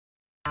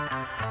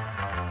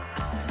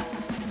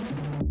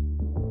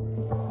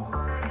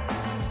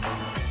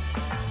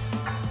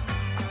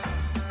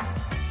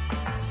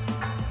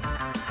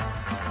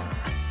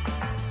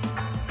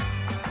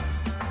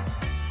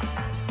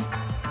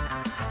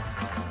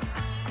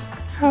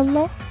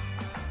Hello?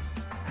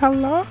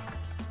 Hello?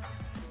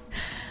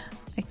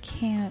 I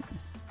can't.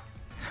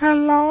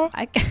 Hello?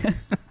 I can't.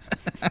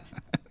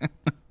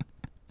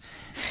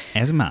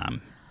 As a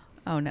mom,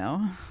 Oh,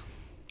 no.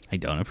 I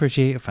don't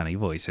appreciate funny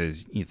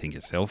voices. You think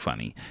it's so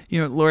funny.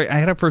 You know, Lori, I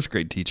had a first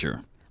grade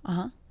teacher.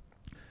 Uh-huh.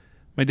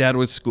 My dad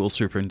was school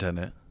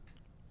superintendent.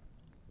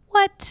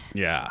 What?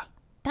 Yeah.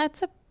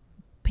 That's a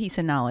piece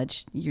of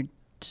knowledge you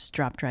just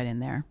dropped right in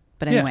there.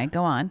 But anyway,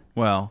 go on.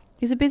 Well,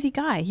 He's a busy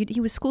guy. He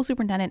was school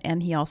superintendent,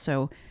 and he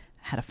also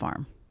had a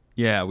farm.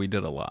 yeah, we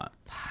did a lot.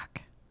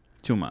 Fuck.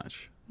 Too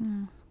much.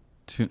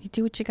 Too You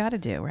do what you got to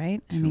do,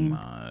 right?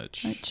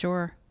 much. Right,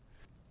 sure.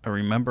 I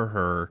remember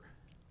her.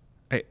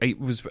 I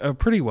was a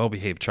pretty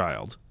well-behaved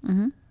child.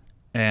 Mm-hmm.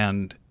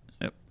 And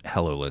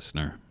hello,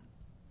 listener.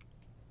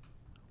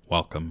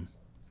 Welcome,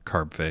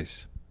 Carb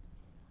Face.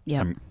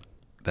 Yep.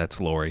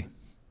 That's Lori.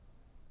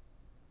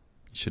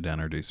 You should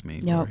introduce me,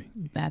 Yep. Lori.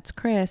 That's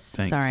Chris.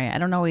 Thanks. Sorry, I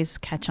don't always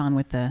catch on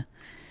with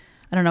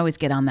I don't always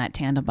get on that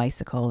tandem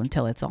bicycle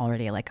until it's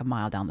already like a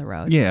mile down the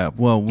road. Yeah,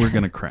 well, we're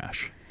going to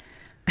crash.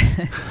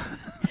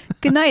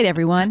 Good night,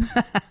 everyone.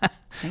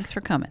 Thanks for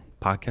coming.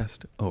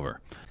 Podcast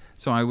over.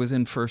 So I was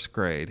in first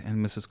grade,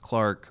 and Mrs.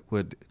 Clark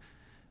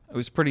I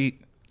was a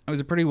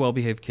pretty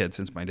well-behaved kid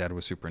since my dad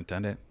was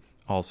superintendent.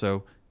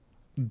 Also,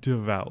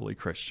 devoutly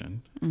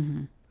Christian.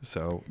 Mm-hmm.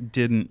 So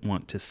didn't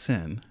want to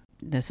sin.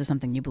 This is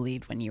something you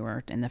believed when you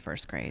were in the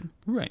first grade.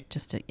 Right.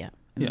 Just to, yeah.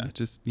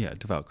 Yeah,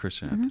 devout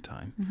Christian at the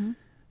time. Mm-hmm.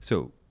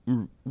 So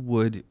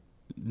would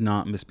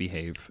not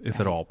misbehave if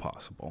at all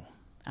possible.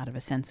 Out of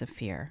a sense of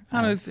fear.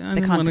 I of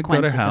didn't want to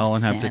go to hell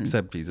and have to sin.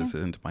 accept Jesus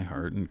into my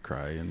heart and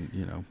cry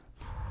and,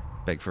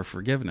 beg for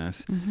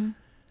forgiveness. Mm-hmm.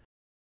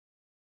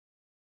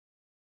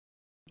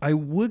 I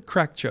would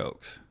crack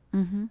jokes.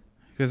 Mm-hmm.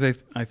 Because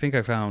I think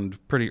I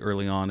found pretty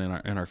early on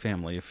in our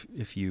family,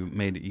 if you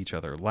made each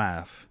other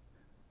laugh,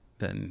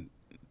 then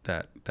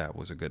that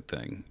was a good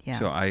thing. Yeah.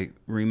 So I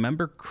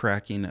remember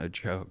cracking a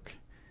joke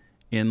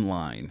in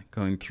line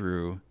going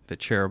through the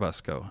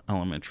Cherubusco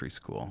Elementary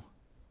School.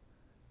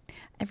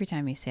 Every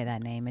time you say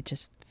that name, it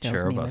just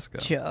fills me with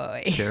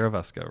joy.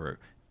 Cherubusco,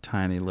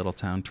 tiny little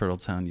town,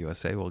 Turtletown,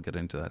 USA. We'll get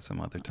into that some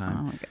other time.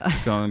 Oh, my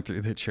God. Going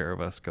through the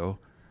Cherubusco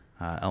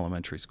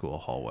Elementary School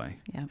hallway.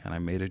 Yep. And I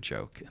made a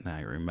joke, and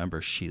I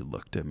remember she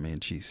looked at me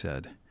and she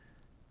said,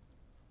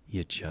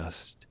 "You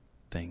just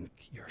think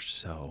you're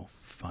so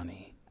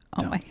funny,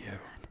 Oh, don't my you?"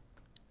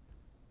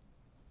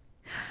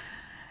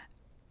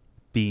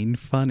 Being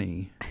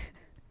funny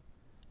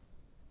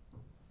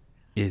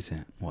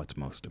isn't what's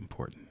most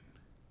important.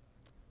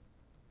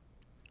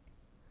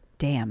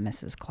 Damn,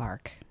 Mrs.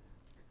 Clark.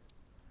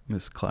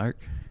 Miss Clark,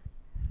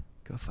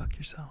 go fuck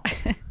yourself.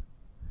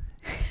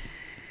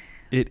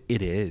 It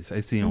is.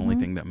 It's the only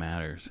thing that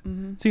matters.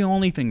 Mm-hmm. It's the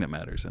only thing that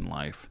matters in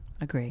life.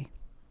 Agree.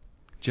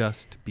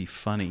 Just be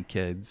funny,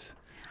 kids.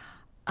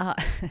 Uh,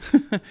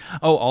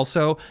 Oh,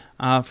 also,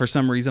 for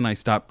some reason, I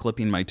stopped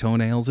clipping my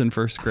toenails in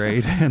first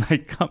grade, and I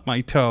cut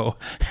my toe.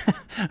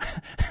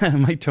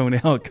 My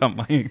toenail cut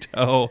my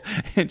toe,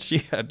 and she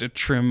had to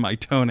trim my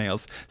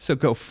toenails. So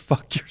go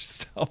fuck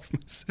yourself,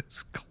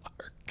 Mrs.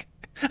 Clark.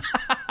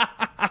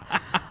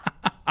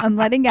 I'm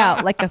letting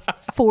out like a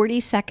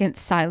 40-second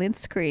silent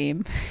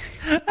scream.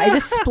 I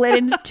just split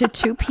into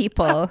two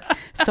people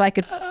so I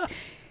could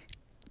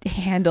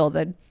handle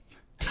the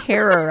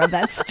terror of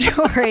that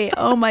story.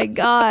 Oh my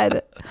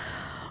God.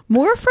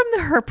 More from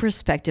her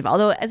perspective.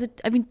 Although,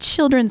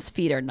 children's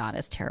feet are not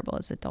as terrible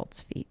as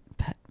adults' feet.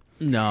 But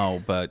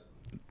No, but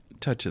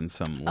touching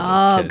some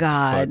little kid's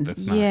God. foot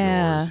that's not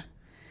yours.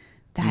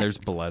 And there's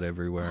blood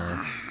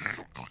everywhere.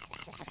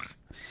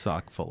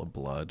 Sock full of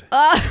blood.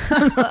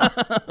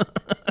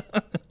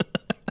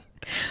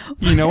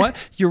 You know what?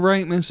 You're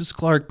right, Mrs.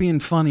 Clark. Being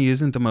funny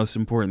isn't the most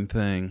important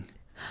thing.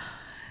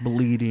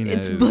 Bleeding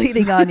It's is.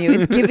 bleeding on you.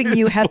 It's giving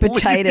you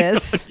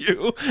hepatitis.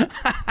 You.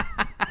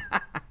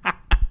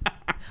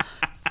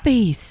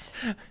 Face.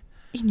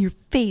 In your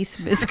face,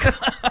 Miss.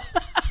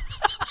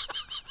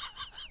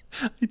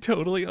 I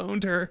totally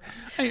owned her.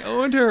 I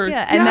owned her.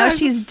 Yeah, and now Yes!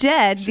 she's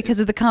dead because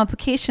of the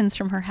complications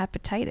from her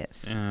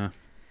hepatitis,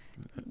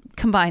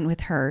 combined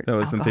with her That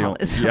wasn't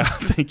alcoholism. the only. Yeah,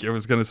 thank you. I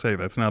was going to say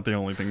that's not the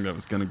only thing that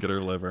was going to get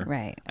her liver.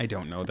 Right. I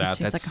don't know that.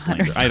 She's That's like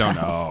slander. I don't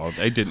know.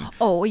 I didn't.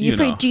 Oh, are you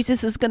afraid know.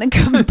 Jesus is going to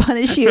come and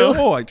punish you?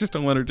 No, I just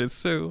don't want her to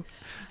sue.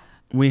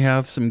 We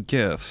have some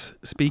gifts.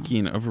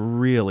 Speaking of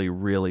really,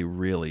 really,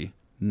 really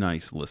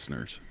nice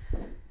listeners,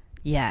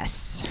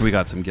 Yes. we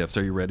got some gifts.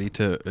 Are you ready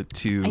to I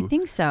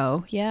think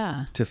so.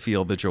 Yeah. to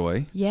feel the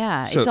joy?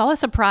 Yeah. So- It's all a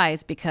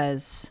surprise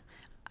because,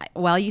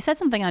 you said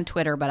something on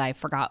Twitter, but I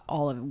forgot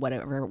all of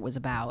whatever it was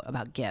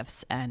about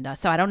gifts. And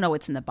so I don't know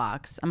what's in the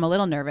box. I'm a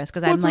little nervous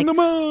because I'm What's in like, the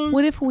box?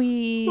 what if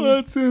we...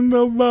 What's in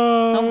the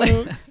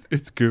box?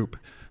 It's goop.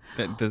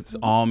 This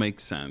all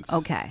makes sense.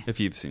 Okay. If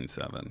you've seen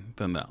Seven,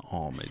 then that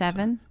all makes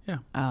Seven? sense. Yeah.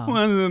 Oh.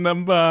 What's in the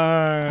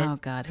box?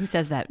 Oh, God. Who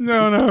says that?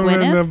 No, in the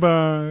Gwyneth?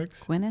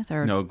 box. Gwyneth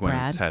or No,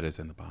 Gwyneth's Brad? head is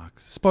in the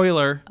box.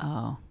 Spoiler.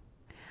 Oh.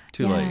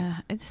 Too late.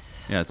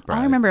 It's Brad. All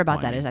I remember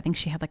about that whiny. is I think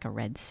she had like a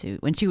red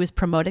suit. When she was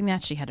promoting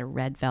that, she had a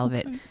red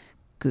velvet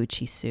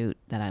Gucci suit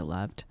that I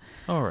loved.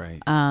 All right.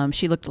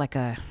 She looked like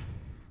a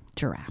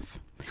giraffe.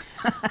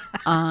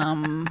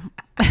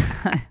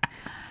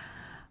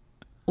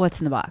 What's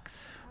in the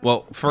box?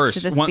 Well, first,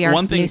 Should this be our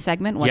one thing. new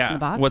segment? What's in the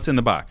box? What's in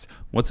the box?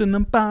 What's in the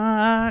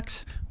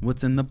box?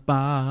 What's in the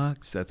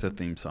box? That's a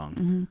theme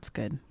song. It's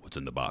good. What's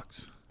in the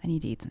box? I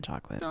need to eat some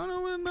chocolate. Don't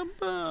know in the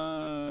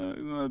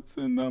box. What's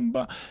in the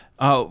box?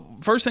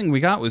 First thing we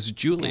got was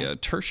Julia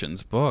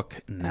Turshen's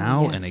book.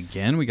 Now and yes.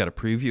 again, we got a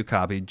preview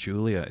copy.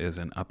 Julia is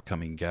an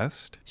upcoming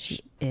guest. She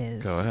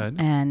is. Go ahead.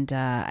 And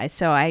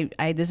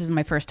this is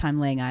my first time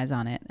laying eyes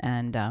on it,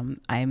 and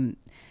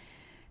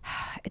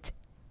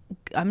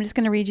I'm just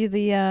going to read you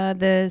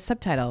the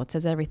subtitle. It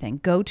says everything: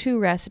 go-to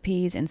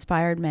recipes,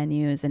 inspired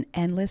menus, and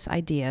endless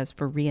ideas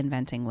for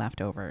reinventing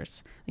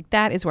leftovers. Like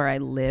that is where I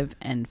live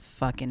and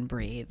fucking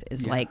breathe.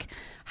 Is like,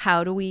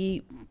 how do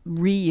we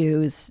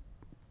reuse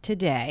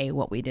today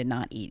what we did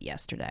not eat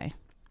yesterday?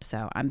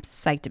 So I'm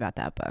psyched about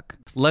that book.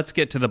 Let's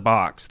get to the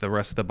box. The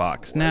rest of the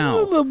box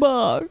now. The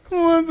box.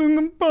 What's in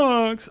the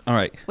box? All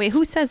right. Wait,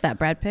 who says that?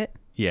 Brad Pitt?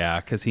 Yeah,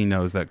 because he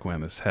knows that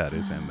Gwyneth's head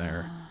is in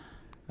there.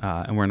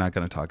 And we're not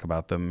going to talk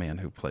about the man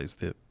who plays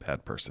the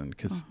bad person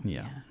because,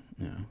 yeah.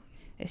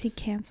 Is he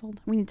canceled?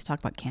 We need to talk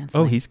about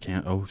canceling.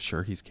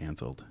 Sure, he's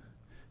canceled.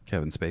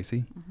 Kevin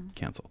Spacey,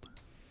 canceled.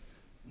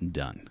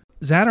 Done.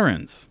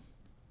 Zatarans.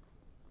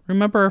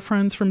 Remember our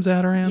friends from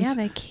Zatarans? Yeah,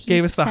 they keep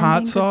gave us the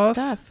hot sending good sauce.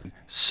 stuff.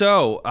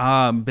 So,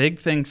 big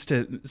thanks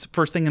to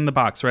first thing in the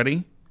box.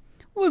 Ready?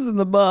 What's in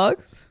the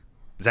box?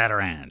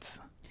 Zatarans.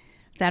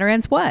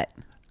 Zatarans what?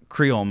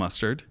 Creole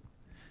mustard.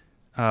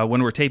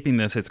 When we're taping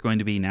this, it's going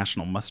to be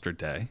National Mustard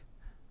Day.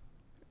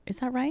 Is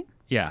that right?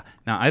 Yeah.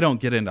 Now, I don't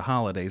get into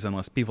holidays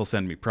unless people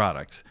send me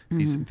products.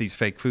 These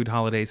fake food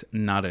holidays,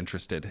 not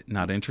interested.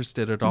 Not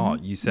interested at all.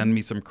 You send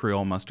me some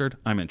Creole mustard,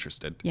 I'm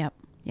interested. Yep.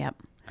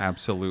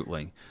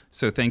 Absolutely.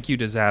 So thank you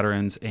to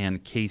Zatarans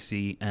and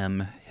Casey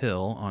M.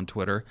 Hill on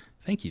Twitter.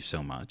 Thank you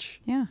so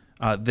much. Yeah.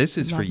 This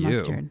is Love for you.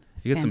 mustard.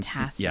 You get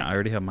Fantastic. I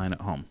already have mine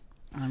at home.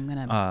 I'm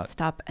going to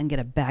stop and get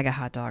a bag of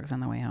hot dogs on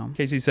the way home.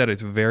 Casey said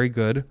it's very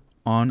good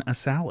on a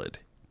salad.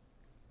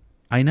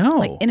 I know.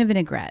 Like in a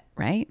vinaigrette,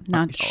 right?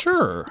 Not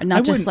sure.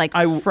 Not just like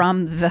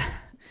from the...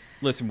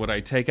 Listen, would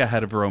I take a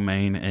head of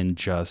romaine and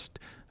just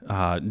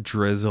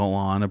drizzle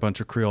on a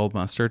bunch of Creole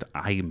mustard?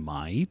 I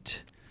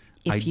might.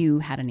 If you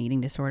had an eating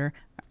disorder.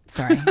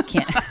 Sorry,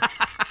 can't.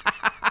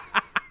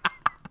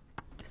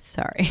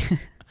 Sorry.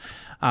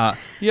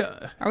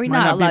 Yeah. Are we might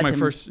not be allowed my to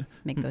first...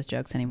 make those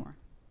jokes anymore?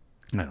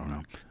 I don't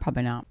know.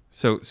 Probably not.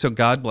 So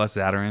God bless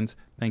Zatarans.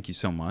 Thank you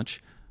so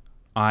much.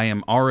 I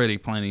am already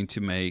planning to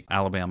make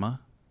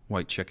Alabama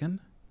white chicken.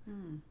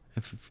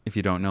 If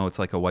you don't know, it's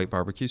like a white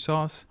barbecue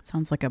sauce.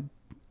 Sounds like a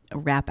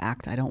rap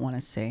act I don't want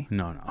to see.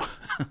 No.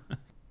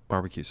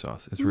 Barbecue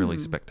sauce is really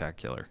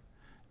spectacular.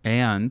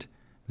 And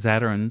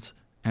Zatarans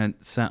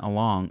sent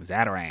along.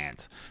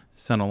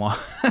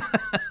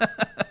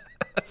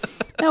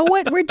 Now,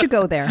 where'd you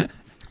go there?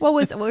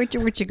 Where'd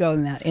you go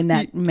in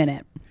that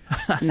minute,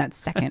 in that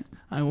second?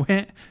 I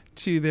went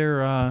to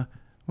their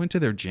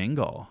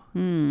jingle.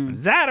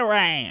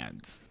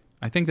 Zatarans.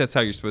 I think that's how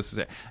you're supposed to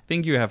say it. I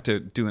think you have to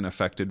do an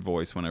affected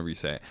voice whenever you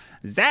say it.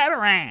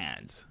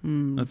 Zatarans.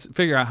 Let's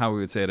figure out how we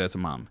would say it as a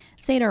mom.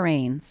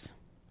 Zatarans.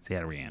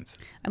 Zatarans.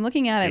 I'm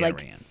looking at it like,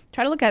 Zatarans.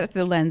 try to look at it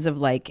through the lens of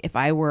like, if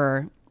I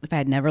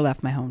had never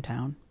left my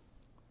hometown.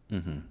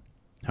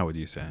 How would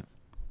you say it?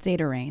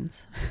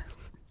 Zatarains.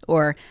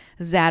 Or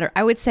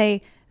I would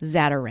say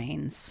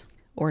Zatarains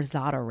or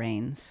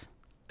Zatarains.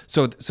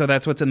 So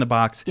that's what's in the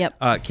box. Yep.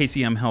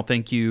 KCM Hell,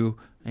 thank you.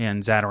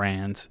 And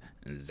Zatarans.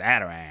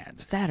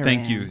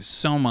 Thank you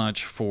so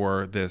much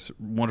for this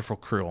wonderful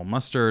Creole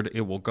mustard.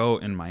 It will go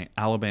in my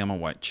Alabama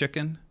white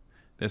chicken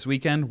this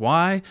weekend.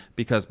 Why?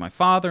 Because my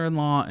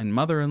father-in-law and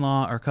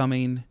mother-in-law are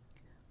coming.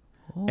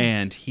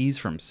 And he's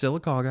from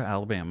Sylacauga,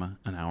 Alabama,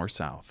 an hour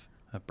south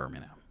of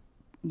Birmingham.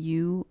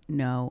 You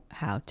know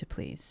how to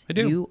please. I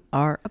do. You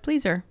are a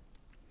pleaser.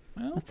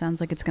 Well, That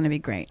sounds like it's going to be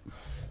great.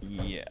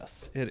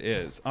 yes, it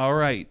is. All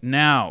right.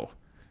 Now,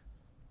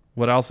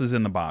 what else is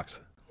in the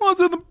box? What's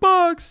in the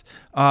box?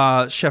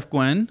 Chef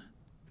Gwen,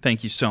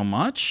 thank you so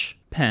much.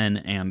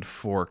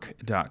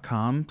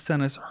 Penandfork.com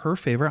sent us her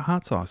favorite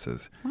hot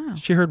sauces. Wow.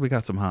 She heard we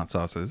got some hot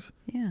sauces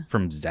Yeah.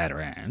 from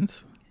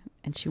Zatarans.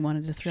 And she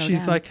wanted to throw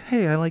She's down. like,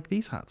 hey, I like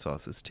these hot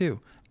sauces too.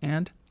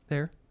 And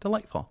they're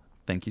delightful.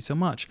 Thank you so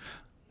much.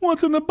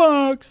 What's in the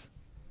box?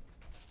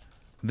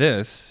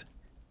 This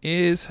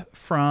is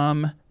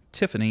from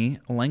Tiffany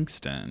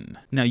Langston.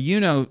 Now, you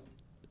know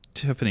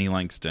Tiffany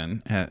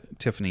Langston at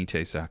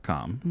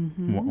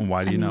tiffanytaste.com.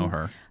 Why do you know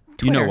her?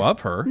 Twitter. You know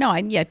of her. No,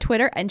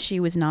 Twitter. And she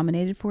was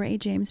nominated for a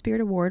James Beard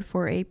Award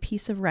for a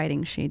piece of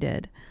writing she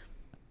did.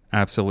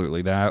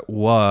 Absolutely. That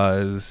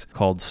was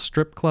called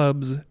Strip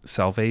Clubs,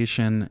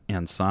 Salvation,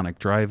 and Sonic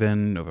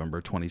Drive-In, November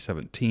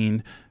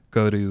 2017.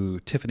 Go to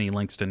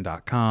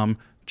tiffanylangston.com.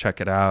 Check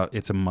it out.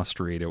 It's a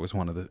must-read. It was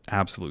one of the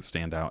absolute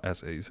standout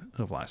essays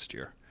of last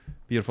year.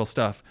 Beautiful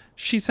stuff.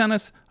 She sent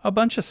us a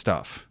bunch of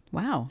stuff.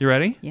 Wow. You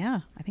ready?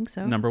 Yeah, I think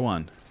so. Number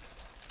 1.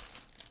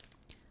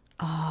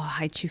 Oh,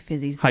 Hi Chew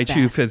Fizzies. Hi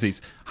Chew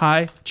Fizzies.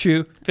 Hi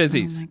Chew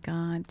Fizzies. Oh my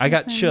God. I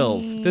got Tiffany.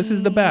 chills. This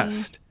is the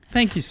best.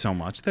 Thank you so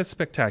much. That's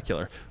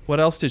spectacular. What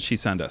else did she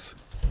send us?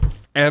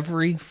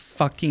 Every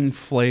fucking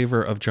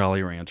flavor of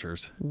Jolly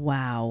Ranchers.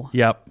 Wow.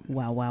 Yep.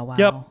 Wow.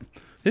 Yep.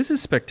 This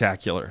is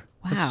spectacular.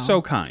 Wow. It's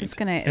so kind. It's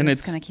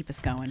gonna keep us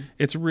going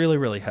It's really,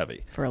 really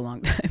heavy. for a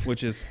long time.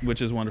 Which is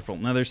wonderful.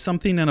 Now there's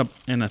something in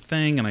a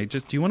thing, and do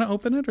you want to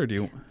open it or do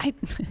you? I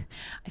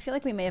feel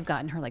like we may have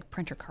gotten her like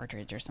printer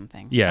cartridge or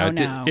something. Yeah. Oh,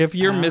 no. If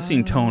you're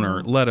missing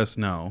toner, let us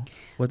know.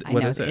 What I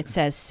know. is it? It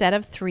says set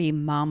of 3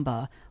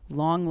 Mamba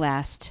long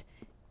last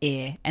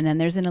and then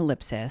there's an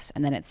ellipsis,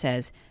 and then it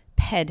says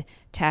Ped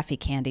taffy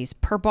candies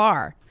per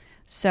bar.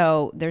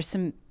 So there's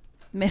some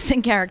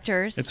missing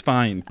characters. It's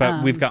fine,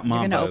 but we've got Mambas.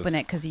 You're gonna open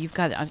it because you've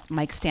got a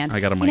mic stand. I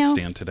got a mic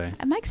stand today.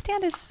 A mic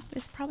stand is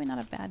probably not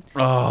a bad.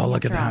 Oh,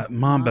 look at that.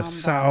 Mamba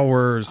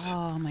sours.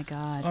 Oh my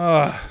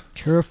God.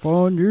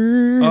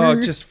 Tiffany. Oh,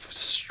 just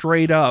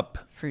straight up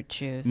Fruit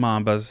juice.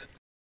 Mambas.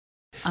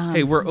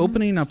 Hey, we're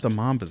opening up the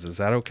Mambas. Is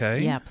that okay?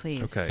 Yeah,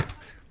 please. Okay.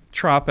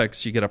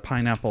 Tropics, you get a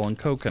pineapple and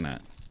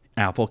coconut.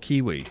 Apple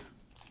kiwi.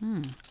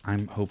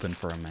 I'm hoping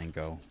for a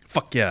mango.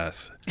 Fuck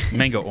yes.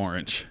 Mango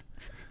orange.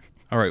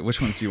 All right, which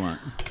ones do you want?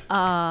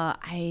 I'm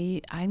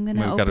gonna We've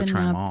gotta open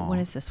try 'em up. all. What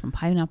is this one?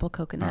 Pineapple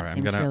coconut. All right,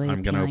 seems really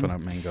I'm gonna appealing. open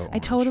up mango orange. I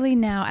totally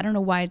now. I don't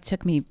know why it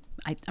took me.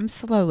 I'm a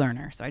slow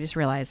learner, so I just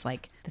realized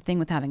like the thing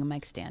with having a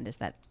mic stand is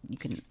that you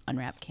can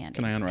unwrap candy.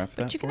 Can I unwrap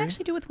that? But you can for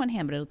actually do it with one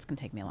hand, but it's gonna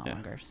take me a lot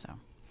longer. So,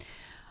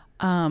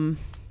 and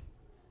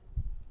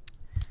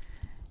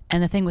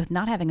the thing with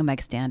not having a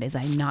mic stand is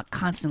I'm not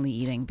constantly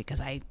eating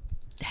because I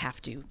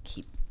have to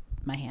keep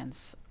my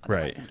hands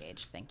otherwise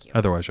engaged. Thank you.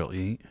 Otherwise, you'll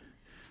eat.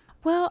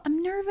 Well,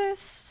 I'm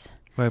nervous.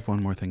 I have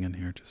one more thing in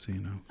here, just so you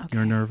know. Okay.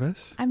 You're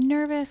nervous? I'm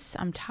nervous.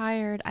 I'm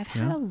tired. I've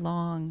had a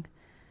long,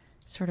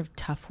 sort of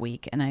tough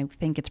week, and I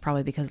think it's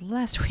probably because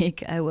last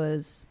week I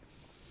was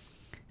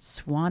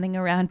swanning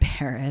around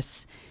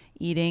Paris,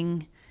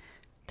 eating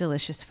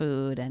delicious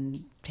food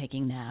and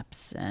taking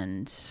naps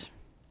and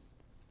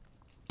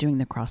doing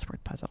the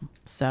crossword puzzle.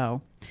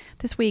 So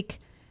this week,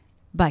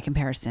 by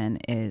comparison,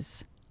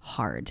 is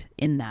hard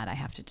in that I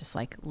have to just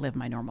like live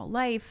my normal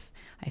life.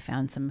 I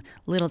found some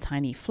little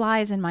tiny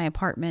flies in my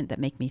apartment that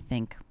make me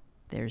think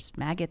there's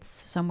maggots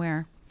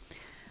somewhere.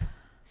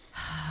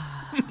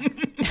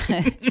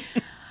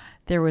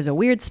 There was a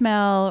weird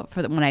smell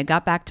when I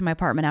got back to my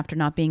apartment after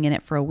not being in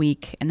it for a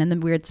week, and then the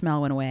weird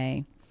smell went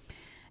away.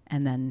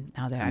 And then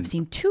now I've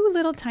seen 2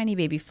 little tiny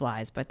baby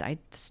flies, but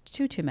it's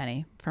too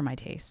many for my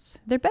tastes.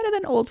 They're better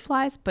than old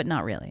flies, but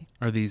not really.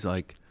 Are these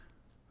like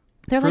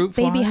They're fruit like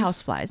baby flies?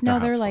 house flies. No,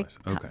 they're like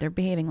Okay. they're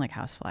behaving like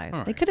house flies.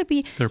 All They right. could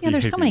be. They're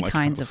There's so behaving many like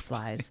kinds of house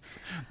flies.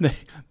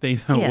 They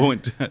know Yeah.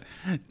 when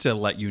to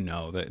let you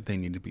know that they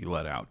need to be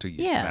let out to use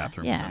the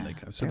bathroom. Yeah. And then they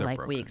go. So they're like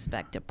broken. we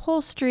expect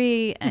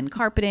upholstery and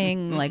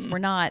carpeting. Like we're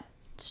not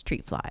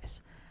street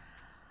flies.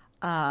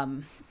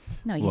 No,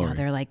 you know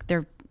Lori.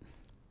 they're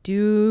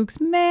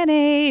Duke's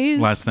mayonnaise.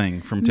 Last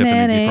thing from Tiffany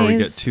before we get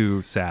Mayonnaise.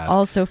 too sad.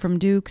 Also from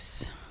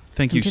Duke's.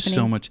 Thank from you Tiffany.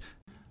 so much.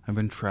 I've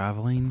been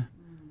traveling.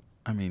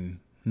 I mean,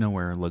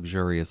 nowhere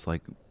luxurious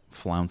like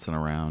flouncing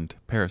around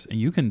Paris. And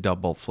you can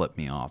double flip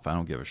me off. I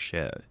don't give a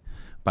shit.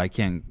 But I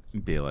can't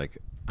be like,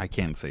 I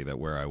can't say that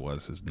where I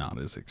was is not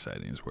as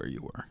exciting as where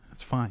you were.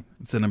 It's fine.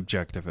 It's an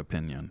objective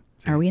opinion.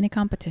 Are we in a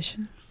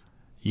competition?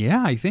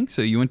 Yeah, I think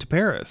so. You went to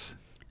Paris.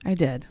 I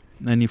did.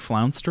 Then you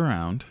flounced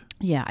around.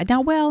 Yeah.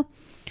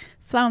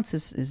 Flounce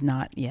is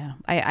not. Yeah.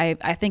 I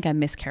think I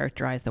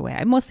mischaracterized the way.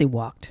 I mostly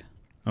walked.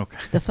 Okay.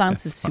 The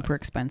flounce is That's fine. super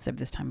expensive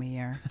this time of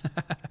year.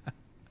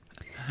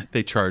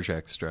 They charge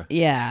extra.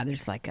 Yeah,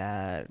 there's like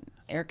a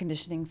air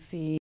conditioning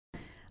fee.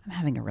 I'm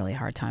having a really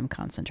hard time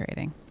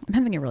concentrating. I'm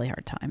having a really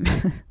hard time.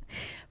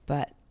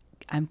 But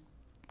I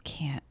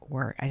can't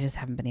work. I just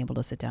haven't been able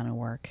to sit down and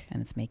work,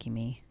 and it's making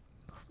me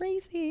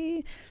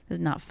crazy. This is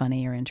not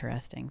funny or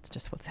interesting. It's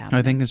just what's happening.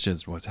 I think it's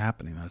just what's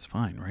happening. That's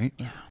fine, right?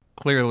 Yeah.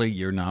 Clearly,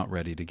 you're not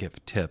ready to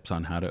give tips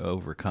on how to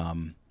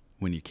overcome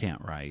when you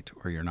can't write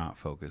or you're not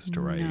focused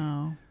to write.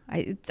 No.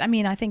 I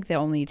mean, I think the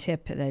only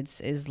tip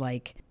is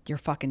like your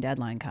fucking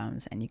deadline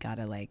comes and you got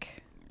to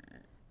like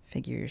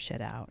figure your shit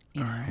out.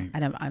 You know, Right. I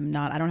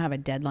don't have a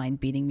deadline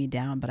beating me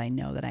down, but I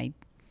know that I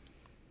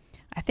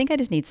think I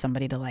just need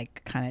somebody to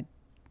like kind of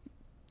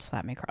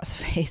slap me across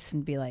the face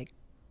and be like,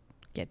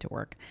 get to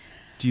work.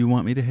 Do you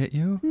want me to hit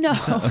you? No,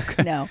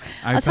 Okay. no.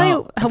 I I'll tell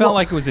you. felt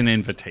like it was an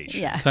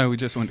invitation. Yeah. So we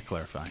just wanted to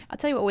clarify. I'll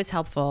tell you what was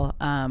helpful.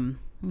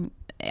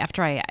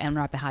 After I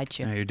unwrap a high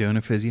chew. Now you're doing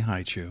a fizzy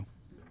high chew.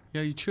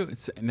 Yeah, you chew.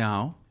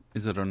 Now,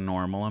 is it a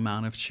normal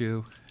amount of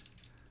chew,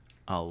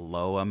 a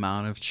low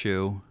amount of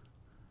chew,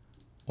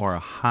 or a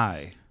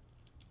high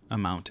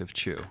amount of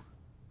chew?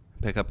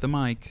 Pick up the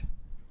mic.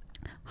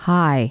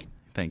 Hi.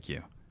 Thank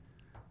you.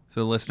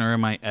 So, listener,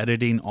 am I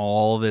editing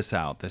all this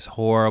out, this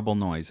horrible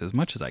noise, as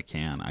much as I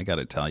can? I got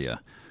to tell you,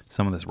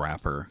 some of this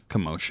rapper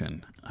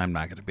commotion, I'm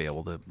not going to be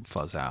able to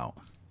fuzz out.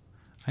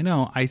 I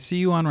know. I see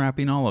you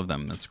unwrapping all of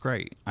them. That's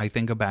great. I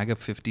think a bag of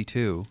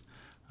 52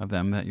 of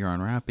them that you're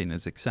unwrapping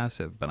is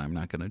excessive, but I'm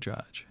not going to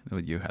judge.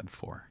 You had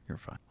 4. You're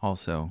fine.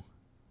 Also,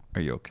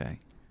 are you okay?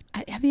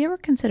 Have you ever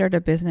considered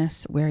a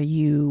business where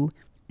you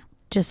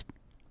just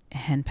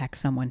henpeck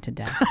someone to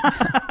death?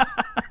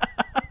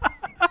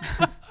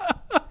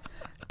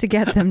 To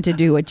get them to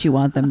do what you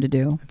want them to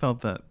do. I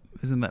felt that.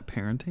 Isn't that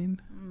parenting?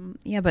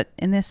 Yeah, but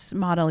in this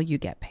model, you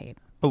get paid.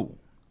 Oh,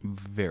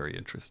 very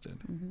interested.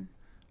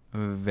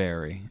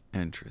 Very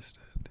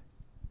interested.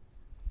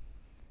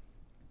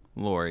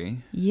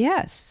 Lori.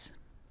 Yes.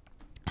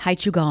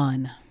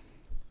 Haichugan.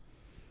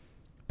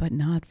 But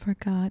not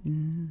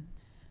forgotten.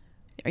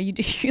 Are you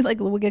like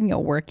getting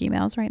your work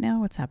emails right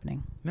now? What's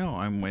happening? No,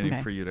 I'm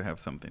waiting for you to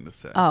have something to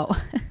say.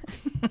 Oh.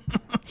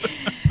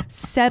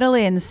 Settle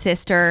in,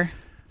 sister.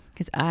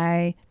 Because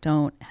I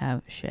don't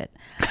have shit.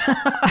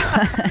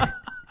 I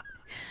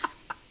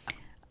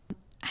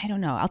don't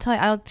know. I'll tell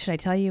you. Should I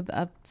tell you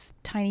a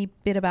tiny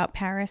bit about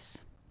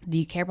Paris? Do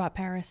you care about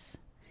Paris?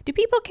 Do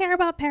people care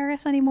about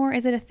Paris anymore?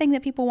 Is it a thing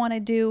that people want to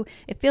do?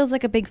 It feels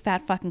like a big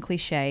fat fucking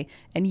cliche,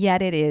 and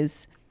yet it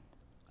is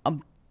a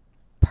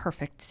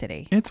perfect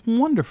city. It's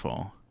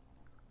wonderful.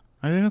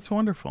 I think it's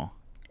wonderful.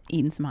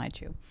 Eating some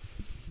haichu. I'm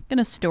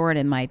gonna store it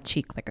in my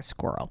cheek like a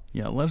squirrel.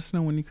 Yeah, let us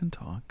know when you can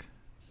talk.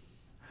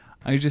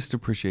 I just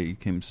appreciate you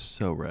came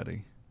so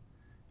ready.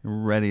 You're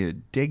ready to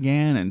dig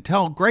in and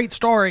tell great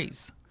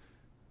stories.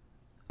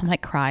 I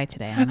might cry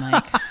today. I'm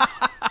like...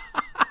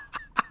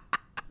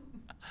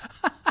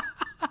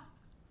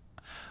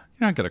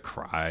 You're not going to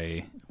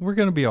cry. We're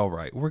going to be all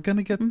right. We're going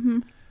to get...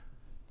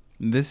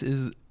 This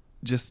is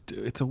just...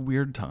 It's a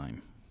weird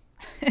time.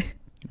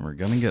 We're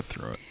going to get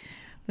through it.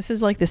 This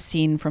is like the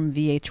scene from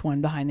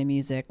VH1 Behind the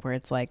Music where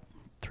it's like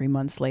 3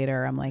 months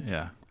later. I'm like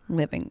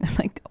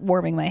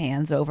warming my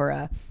hands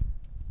over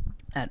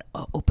an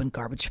open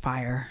garbage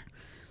fire.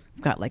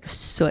 I've got like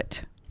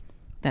soot.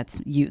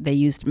 They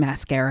used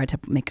mascara to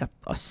make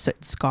a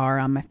soot scar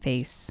on my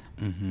face.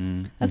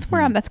 That's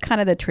where that's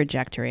kind of the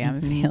trajectory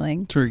I'm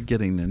feeling. So we're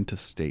getting into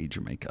stage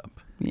makeup.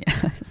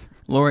 Yes.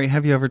 Lori,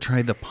 have you ever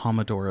tried the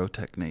Pomodoro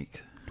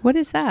technique? What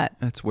is that?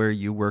 That's where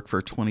you work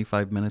for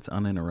 25 minutes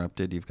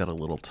uninterrupted. You've got a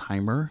little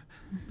timer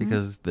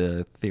because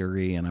the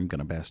theory, and I'm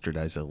going to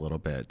bastardize it a little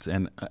bit,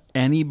 and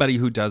anybody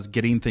who does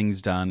getting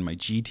things done, my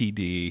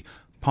GTD,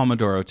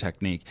 Pomodoro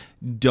technique,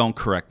 don't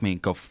correct me.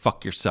 Go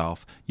fuck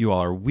yourself. You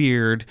all are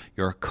weird.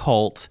 You're a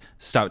cult.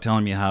 Stop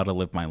telling me how to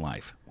live my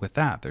life. With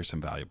that, there's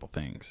some valuable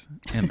things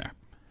in there.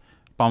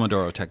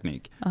 Pomodoro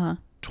technique.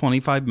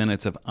 25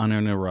 minutes of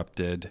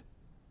uninterrupted,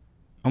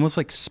 almost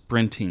like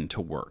sprinting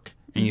to work.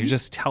 And you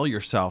just tell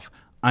yourself,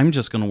 I'm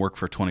just going to work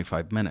for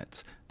 25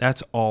 minutes.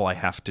 That's all I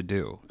have to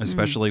do,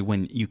 especially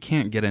when you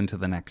can't get into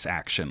the next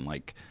action.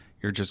 Like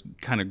you're just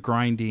kind of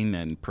grinding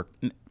and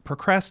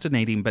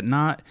procrastinating, but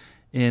not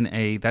in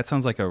a, that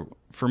sounds like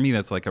for me,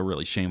 that's like a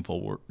really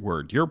shameful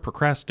word. You're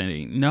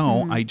procrastinating.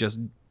 No, I just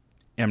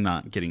am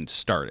not getting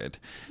started.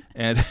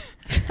 And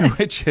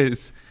which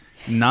is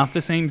not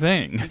the same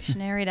thing.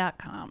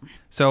 Dictionary.com.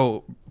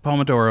 So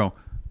Pomodoro,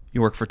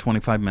 you work for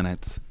 25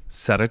 minutes,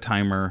 set a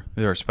timer.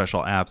 There are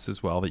special apps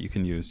as well that you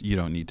can use. You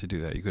don't need to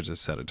do that. You could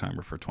just set a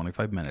timer for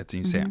 25 minutes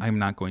and you say, I'm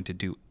not going to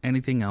do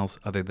anything else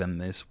other than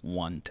this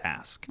one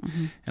task.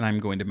 And I'm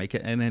going to make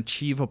it an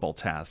achievable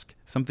task,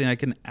 something I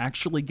can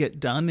actually get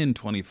done in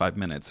 25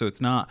 minutes. So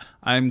it's not,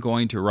 I'm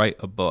going to write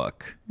a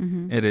book.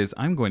 It is,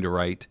 I'm going to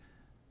write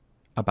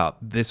about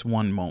this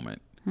one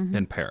moment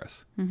in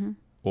Paris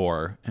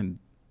and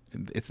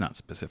it's not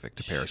specific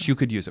to Paris. You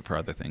could use it for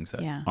other things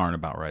that aren't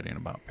about writing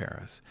about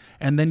Paris.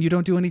 And then you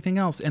don't do anything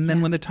else. And then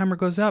when the timer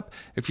goes up,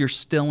 if you're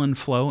still in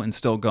flow and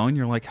still going,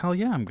 you're like, hell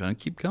yeah, I'm going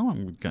to keep going.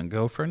 I'm going to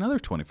go for another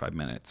 25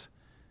 minutes.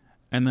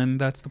 And then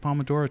that's the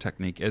Pomodoro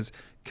technique, is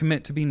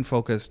commit to being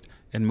focused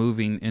and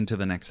moving into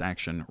the next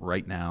action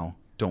right now.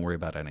 Don't worry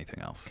about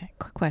anything else. Okay,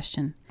 quick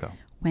question. Go.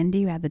 When do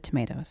you add the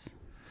tomatoes?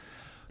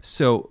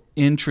 So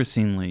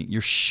interestingly,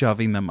 you're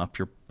shoving them up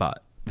your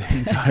butt the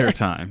entire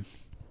time.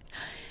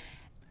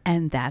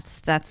 And that's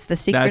the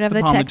secret of the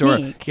Pomodoro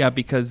technique. Yeah,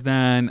 because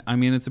then, I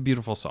mean, it's a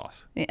beautiful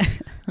sauce. Yeah.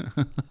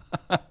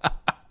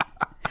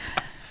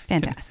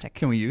 Fantastic.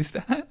 Can we use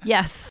that?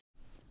 Yes.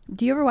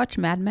 Do you ever watch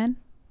Mad Men?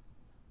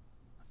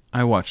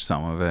 I watched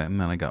some of it and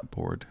then I got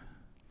bored.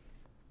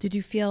 Did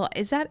you feel,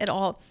 is that at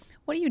all,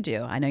 what do you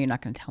do? I know you're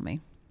not going to tell me.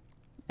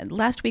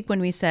 Last week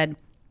when we said,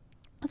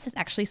 let's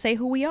actually say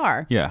who we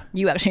are. Yeah.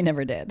 You actually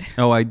never did.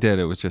 Oh, I did.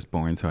 It was just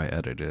boring, so I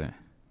edited it.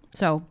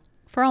 So,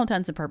 for all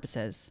intents and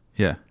purposes.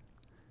 Yeah.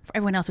 For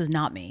everyone else who's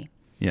not me.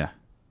 Yeah.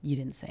 You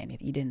didn't say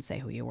anything. You didn't say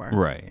who you were.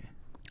 Right.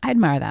 I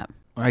admire that.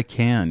 I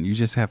can. You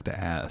just have to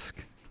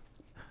ask.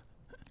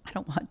 I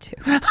don't want to.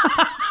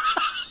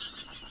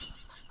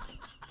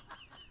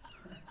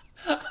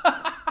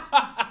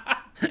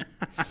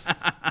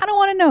 I don't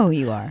want to know who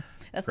you are.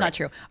 That's not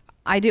true.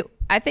 I do.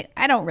 I think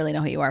I don't really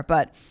know who you are,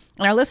 but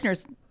and our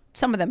listeners,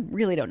 some of them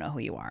really don't know who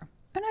you are,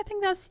 and I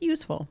think that's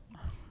useful.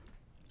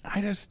 I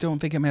just don't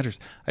think it matters.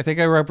 I think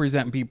I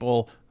represent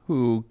people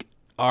who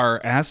are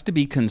asked to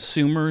be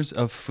consumers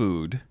of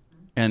food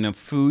and of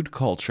food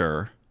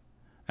culture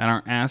and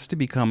are asked to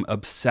become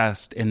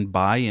obsessed and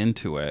buy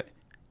into it.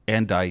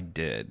 And I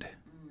did.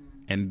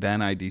 And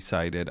then I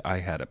decided I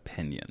had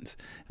opinions.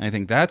 And I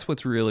think that's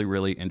what's really,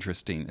 really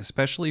interesting,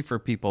 especially for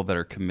people that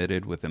are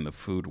committed within the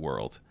food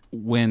world.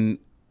 When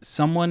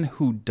someone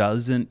who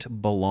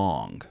doesn't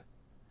belong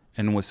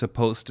and was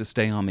supposed to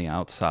stay on the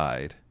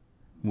outside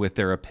with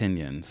their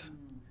opinions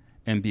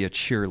and be a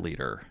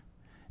cheerleader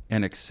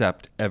and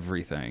accept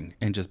everything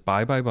and just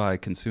buy,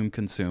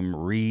 consume,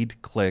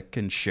 read, click,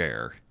 and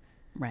share.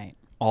 Right.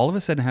 All of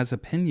a sudden has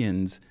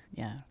opinions.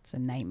 Yeah, it's a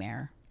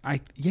nightmare.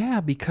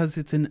 Because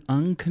it's an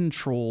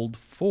uncontrolled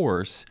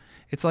force.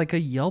 It's like a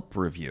Yelp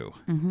review.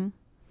 Mm-hmm.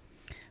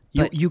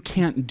 You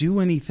can't do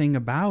anything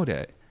about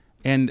it.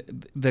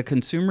 And the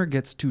consumer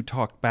gets to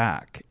talk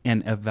back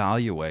and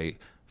evaluate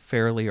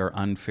fairly or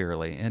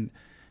unfairly. And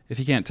if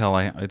you can't tell,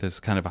 this is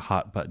kind of a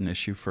hot button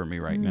issue for me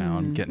right now.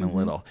 I'm getting a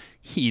little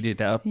heated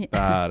up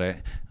about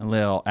it, a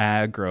little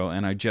aggro,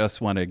 and I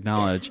just want to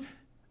acknowledge.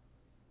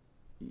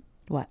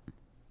 What?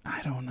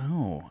 I don't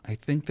know. I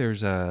think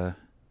there's a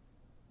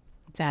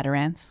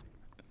Zatarans.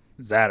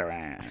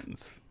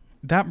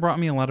 That brought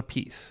me a lot of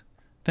peace.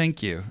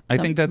 Thank you. I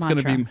think that's going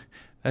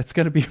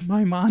to be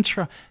my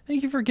mantra.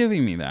 Thank you for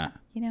giving me that.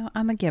 You know,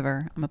 I'm a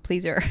giver. I'm a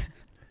pleaser.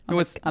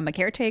 I'm a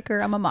caretaker.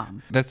 I'm a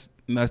mom. That's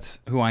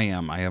who I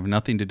am. I have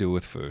nothing to do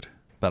with food,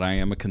 but I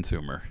am a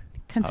consumer.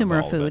 Consumer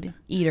of food.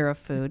 Eater of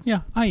food.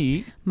 Yeah, I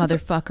eat.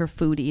 Motherfucker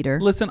food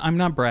eater. Listen, I'm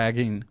not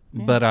bragging,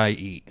 but I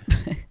eat.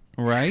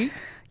 Right?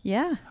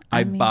 Yeah.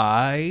 I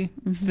buy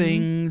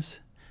things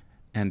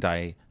and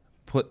I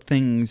put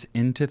things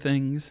into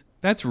things.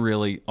 That's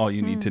really all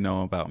you need to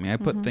know about me. I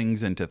put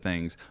things into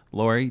things.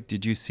 Lori,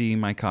 did you see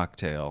my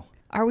cocktail?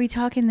 Are we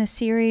talking the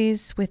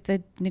series with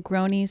the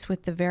Negronis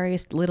with the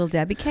various Little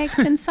Debbie cakes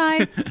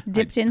inside,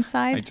 dipped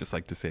inside? I just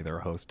like to say they're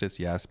a hostess,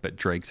 yes, but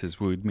Drake's has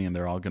wooed me and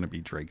they're all going to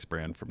be Drake's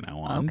brand from now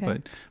on. Okay.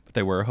 But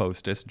they were a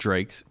hostess.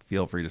 Drake's,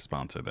 feel free to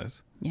sponsor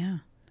this. Yeah.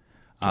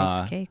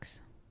 Drake's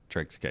cakes.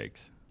 Drake's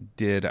Cakes.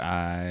 Did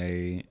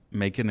I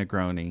make a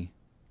Negroni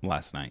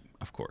last night?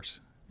 Of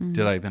course.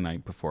 Did I the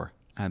night before?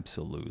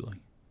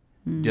 Absolutely.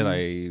 Did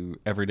I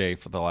every day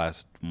for the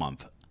last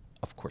month?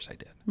 Of course I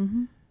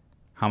did.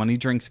 How many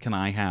drinks can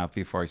I have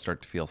before I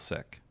start to feel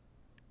sick?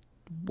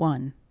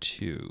 1.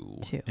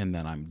 2. And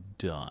then I'm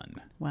done.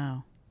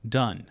 Wow.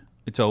 Done.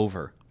 It's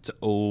over. It's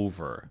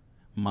over.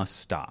 Must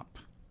stop.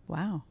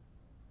 Wow.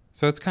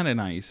 So it's kind of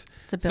nice.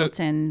 It's a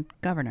built-in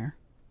governor.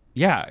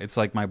 Yeah. It's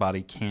like my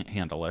body can't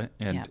handle it.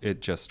 And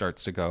it just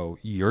starts to go,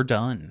 you're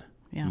done,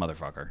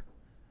 motherfucker.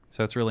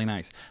 So it's really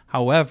nice.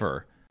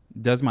 However,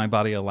 does my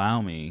body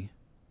allow me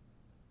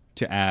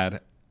to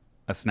add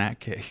a snack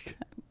cake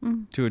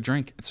to a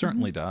drink? It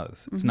certainly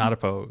does. It's not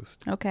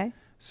opposed. Okay.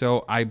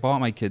 So I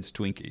bought my kids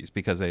Twinkies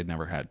because they had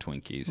never had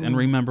Twinkies. And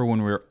remember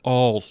when we were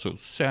all so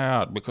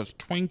sad because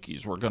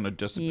Twinkies were going to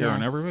disappear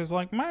and everybody's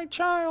like, my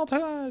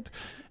childhood.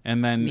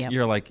 And then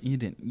you're like,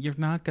 you're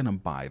not going to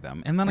buy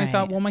them. And then I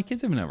thought, well, my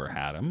kids have never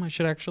had them. I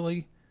should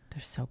actually.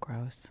 They're so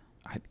gross.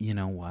 You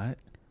know what?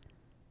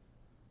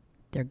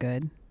 They're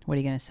good. What are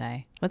you going to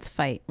say? Let's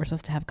fight. We're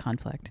supposed to have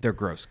conflict. They're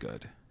gross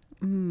good.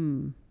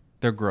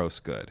 They're gross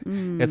good.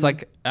 It's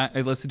like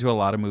I listen to a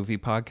lot of movie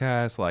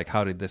podcasts, like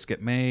How Did This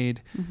Get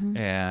Made?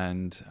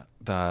 And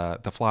the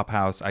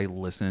Flophouse. I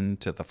listen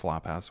to the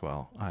Flophouse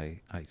while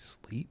I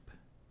sleep.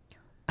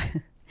 I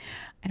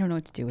don't know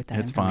what to do with that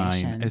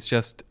information. Fine. It's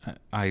just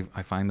I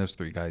find those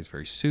three guys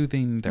very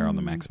soothing. They're on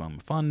the Maximum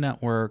Fun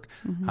Network.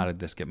 How Did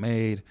This Get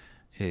Made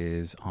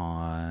is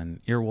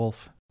on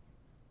Earwolf.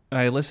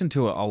 I listen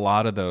to a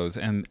lot of those,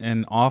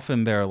 and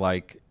often they're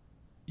like,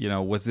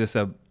 was this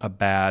a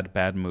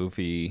bad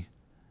movie,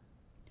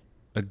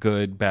 a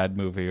good bad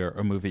movie, or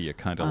a movie you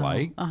kind of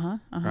like,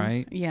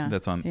 right? Yeah,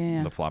 that's on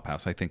the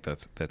Flophouse. I think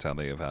that's how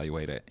they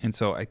evaluate it. And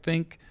so I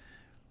think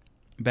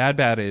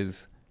bad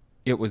is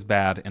it was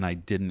bad and I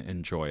didn't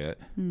enjoy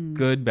it.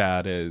 Good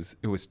bad is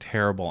it was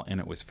terrible and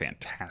it was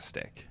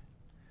fantastic.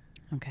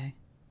 Okay.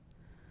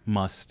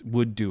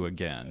 Would do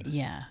again.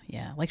 Yeah,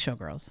 like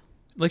Showgirls.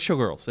 Like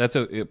Showgirls. That's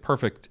a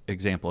perfect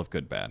example of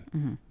good bad.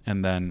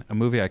 And then a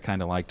movie I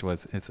kind of liked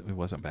was it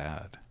wasn't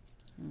bad.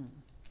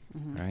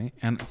 Right?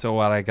 And so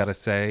what I got to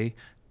say,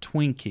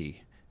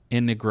 Twinkie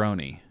in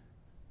Negroni,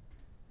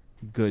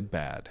 good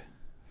bad.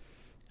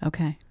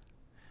 Okay.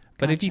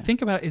 But if you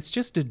think about it, it's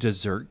just a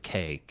dessert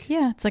cake.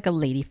 Yeah, it's like a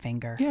lady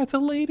finger. Yeah, it's a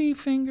lady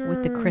finger.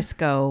 With the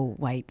Crisco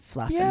white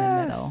fluff in the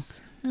middle.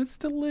 Yes, it's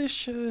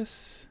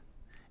delicious.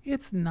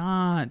 It's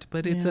not,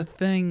 but it's a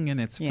thing and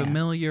it's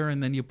familiar,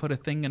 and then you put a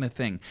thing in a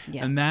thing.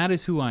 Yeah. And that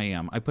is who I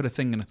am. I put a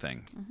thing in a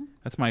thing.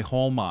 That's my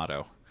whole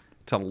motto.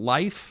 To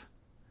life,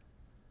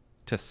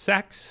 to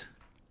sex.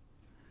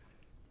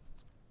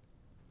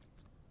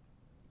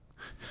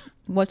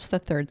 What's the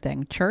third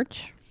thing?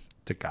 Church?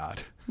 To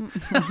God.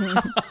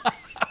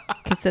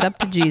 Kiss it up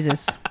to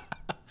Jesus.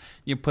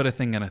 You put a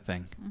thing in a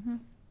thing. Mm-hmm.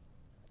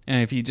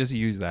 And if you just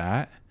use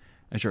that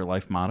as your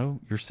life motto,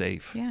 you're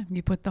safe. Yeah,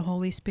 you put the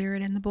Holy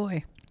Spirit in the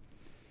boy.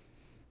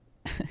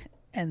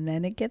 And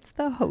then it gets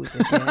the hose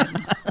again.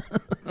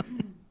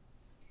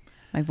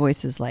 My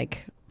voice is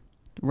like,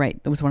 right.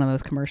 It was one of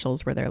those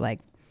commercials where they're like,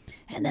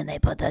 and then they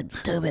put the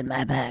tube in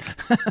my back.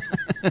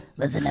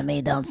 Listen to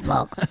me, don't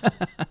smoke.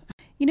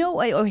 You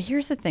know,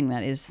 here's the thing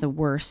that is the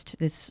worst.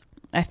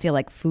 I feel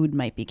like food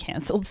might be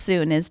canceled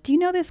soon. Do you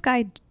know this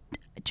guy,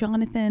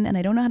 Jonathan? And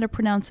I don't know how to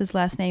pronounce his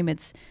last name.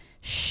 It's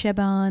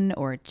Cheban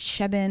or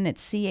Chebin.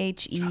 It's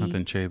CHE.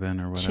 Jonathan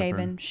Chabin or whatever.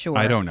 Chabin, sure.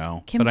 I don't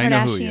know. Kim but Kardashian's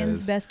I know who he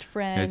is. Best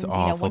friend. It's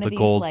awful. One of the these,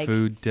 gold like,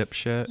 food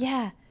dipshit.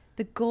 Yeah,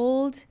 the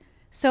gold.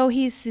 So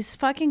he's this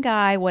fucking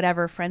guy,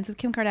 whatever, friends with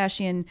Kim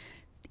Kardashian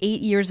 8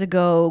 years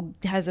ago,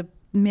 has a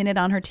minute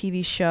on her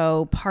TV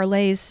show,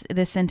 parlays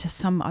this into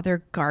some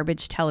other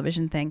garbage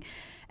television thing,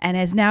 and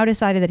has now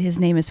decided that his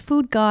name is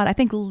Food God. I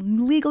think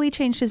legally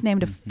changed his name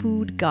to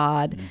Food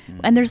God.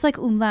 And there's like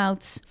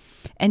umlauts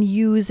and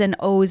U's and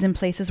O's in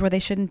places where they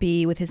shouldn't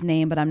be with his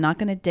name, but I'm not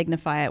going to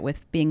dignify it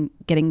with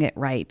getting it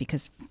right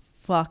because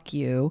fuck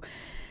you.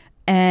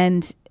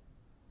 And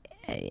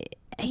he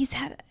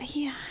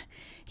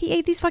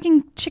ate these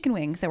fucking chicken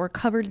wings that were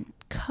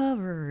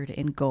covered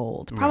in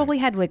gold. Probably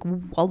had like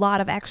a lot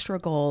of extra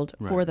gold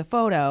for the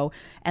photo,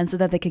 and so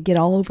that they could get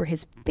all over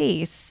his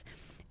face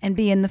and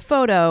be in the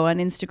photo on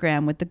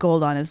Instagram with the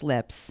gold on his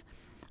lips.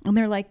 And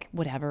they're like,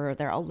 whatever,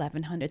 they're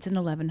 $1,100. It's an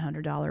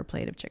 $1,100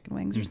 plate of chicken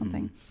wings or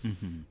something.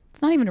 Mm-hmm.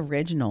 It's not even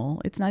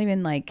original. It's not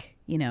even like,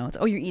 it's,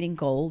 you're eating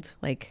gold.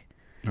 Like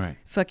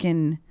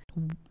fucking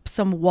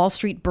some Wall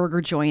Street burger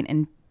joint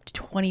in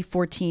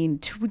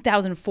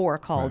 2004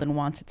 called and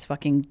wants its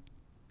fucking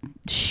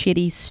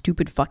shitty,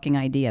 stupid fucking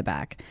idea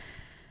back.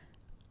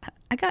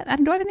 Do I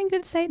have anything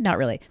good to say? Not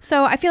really.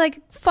 So I feel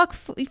like fuck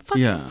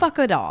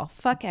it all.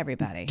 Fuck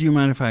everybody. Do you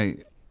mind if I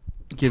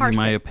give you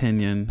my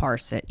opinion?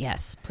 Parse it.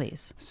 Yes,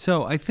 please.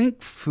 So I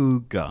think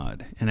Food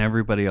God and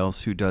everybody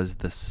else who does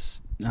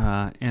this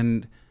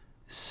and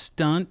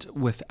stunt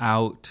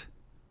without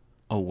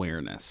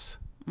awareness.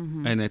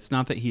 Mm-hmm. And it's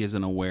not that he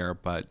isn't aware,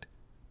 but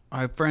I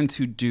have friends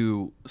who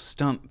do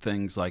stunt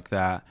things like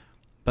that,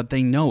 but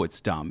they know it's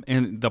dumb.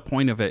 And the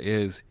point of it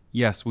is,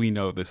 yes, we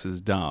know this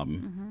is dumb.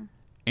 Mm-hmm.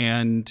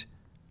 And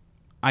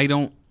I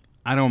don't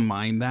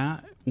mind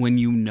that when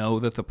you know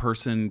that the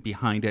person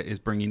behind it is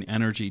bringing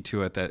energy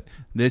to it, that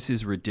this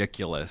is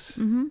ridiculous.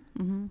 Mm-hmm.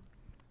 Mm-hmm.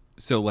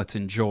 So let's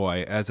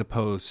enjoy, as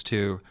opposed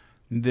to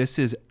this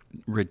is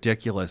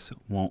ridiculous.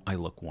 Won't I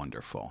look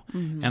wonderful?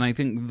 Mm-hmm. And I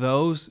think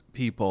those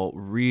people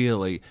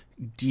really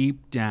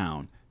deep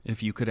down,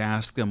 if you could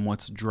ask them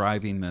what's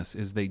driving this,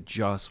 is they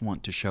just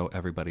want to show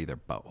everybody their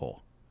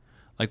butthole.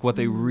 Like what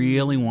they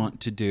really want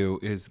to do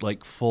is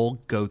like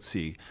full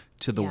goatsy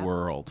to the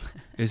world,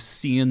 is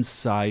see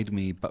inside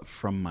me, but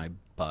from my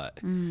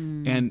butt.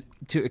 And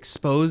to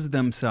expose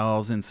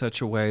themselves in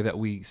such a way that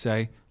we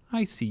say,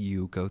 I see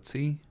you,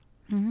 goatsy.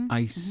 Mm-hmm.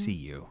 I see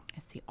you. I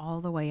see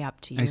all the way up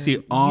to you. I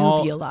see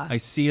all. Uvula. I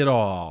see it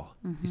all.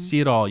 Mm-hmm. I see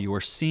it all. You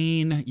are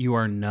seen. You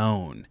are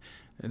known.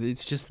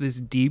 It's just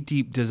this deep,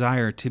 deep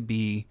desire to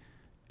be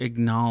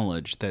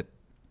acknowledged that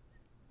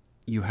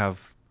you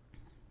have,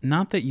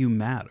 not that you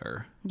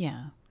matter.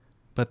 Yeah.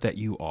 But that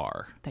you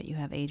are. That you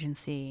have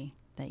agency,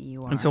 that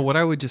you are. And so what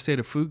I would just say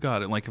to Food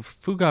God, like if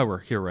Food God were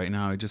here right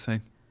now, I'd just say,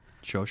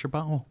 show us your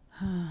butthole.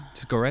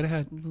 Just go right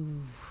ahead.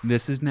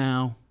 This is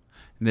now.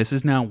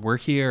 We're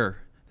here.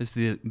 This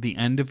is the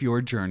end of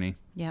your journey.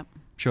 Yep.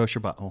 Show us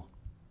your butthole.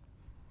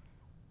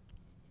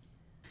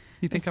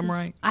 You think I'm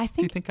right?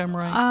 Do you think I'm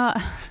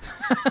right?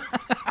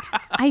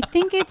 I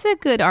think it's a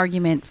good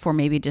argument for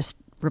maybe just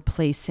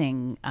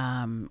replacing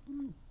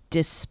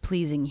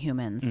displeasing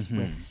humans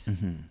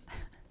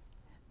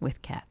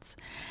with cats.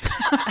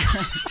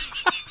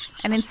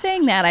 And in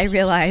saying that, I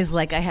realize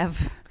like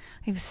I've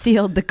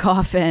sealed the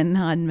coffin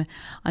on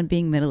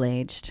being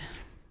middle-aged.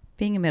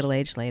 Being a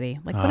middle-aged lady.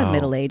 Like what a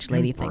middle-aged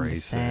lady thing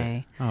to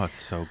say. Oh, it's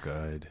so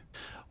good.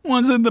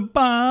 What's in the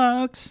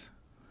box?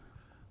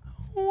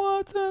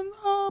 What's in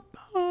the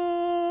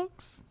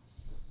box?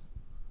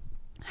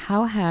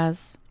 How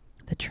has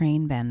the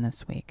train been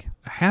this week?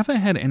 I haven't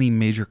had any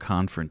major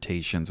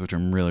confrontations, which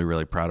I'm really,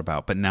 really proud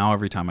about. But now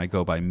every time I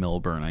go by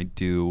Millburn, I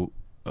do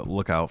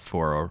look out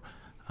for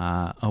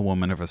a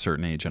woman of a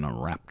certain age in a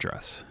wrap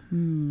dress.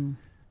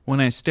 When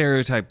I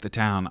stereotyped the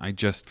town, I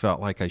just felt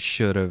like I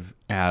should have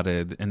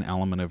added an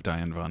element of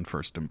Diane von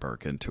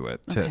Furstenberg into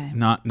it.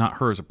 Not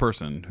her as a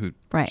person, who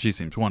she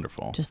seems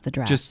wonderful. Just the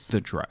dress. Just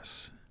the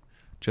dress.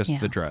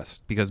 The dress.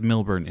 Because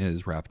Millburn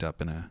is wrapped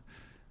up in a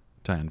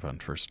Diane von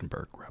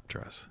Furstenberg wrap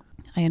dress.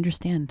 I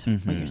understand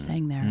what you're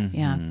saying there. Mm-hmm.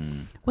 Yeah.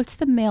 What's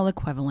the male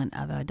equivalent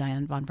of a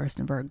Diane von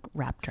Furstenberg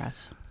wrap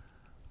dress?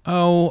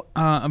 Oh,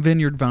 a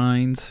Vineyard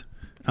Vines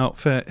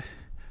outfit.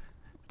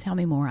 Tell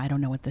me more. I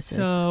don't know what this is.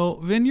 So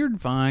Vineyard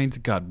Vines,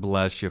 God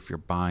bless you if you're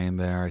buying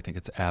there. I think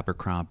it's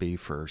Abercrombie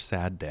for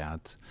sad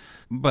dads.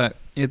 But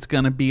it's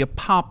going to be a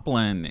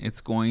poplin. It's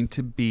going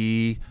to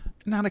be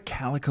not a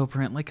calico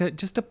print, like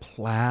just a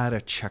plaid,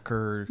 a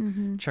checkered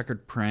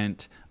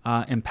print,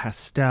 and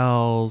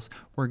pastels.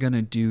 We're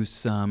gonna do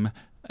some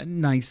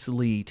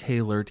nicely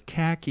tailored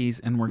khakis,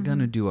 and we're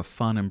gonna do a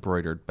fun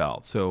embroidered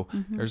belt. So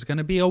there's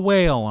gonna be a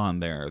whale on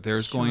there.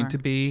 There's going to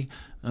be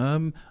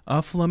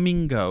a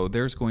flamingo.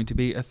 There's going to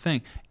be a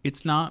thing.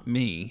 It's not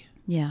me.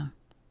 Yeah.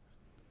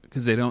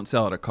 Because they don't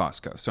sell it at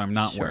Costco, so I'm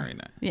not wearing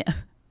it. Yeah.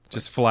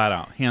 Just flat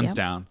out, hands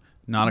down,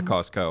 not a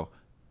Costco.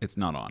 It's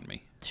not on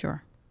me.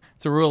 Sure.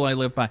 It's a rule I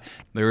live by.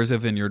 There is a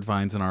Vineyard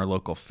Vines in our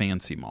local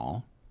fancy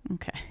mall.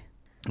 Okay.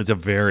 It's a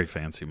very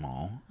fancy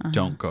mall.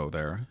 Don't go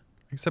there.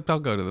 Except I'll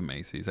go to the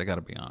Macy's. I got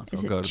to be honest.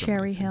 Is I'll go it to the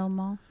Cherry Macy's. Hill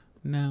Mall?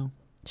 No,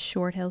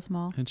 Short Hills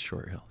Mall? it's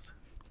Short Hills.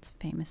 It's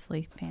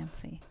famously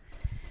fancy.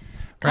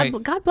 Right.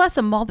 God bless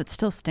a mall that's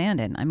still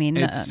standing. I mean,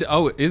 It's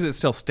is it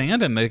still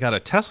standing? They got a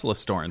Tesla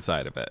store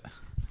inside of it.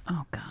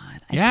 oh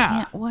God.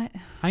 Yeah. What?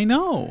 I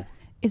know.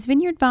 Is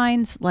Vineyard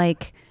Vines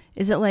like,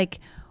 is it like,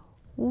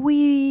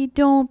 we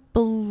don't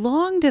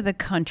belong to the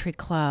country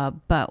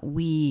club, but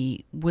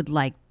we would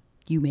like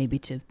you maybe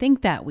to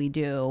think that we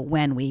do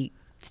when we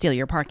steal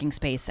your parking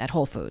space at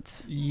Whole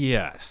Foods?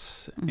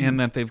 Yes. And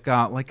that they've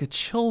got like a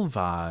chill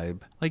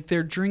vibe. Like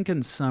they're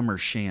drinking summer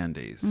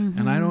shandies.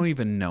 And I don't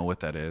even know what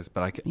that is,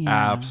 but I can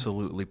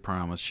absolutely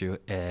promise you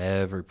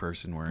every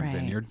person wearing Right.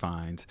 Vineyard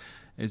Vines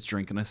is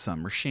drinking a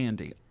summer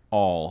shandy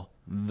all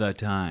the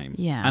time.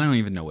 Yeah. I don't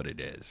even know what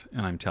it is.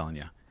 And I'm telling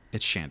you,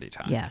 it's shandy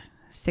time. Yeah.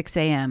 6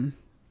 a.m.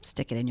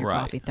 Stick it in your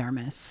Right. coffee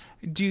thermos.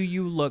 Do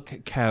you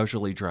look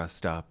casually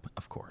dressed up?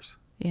 Of course.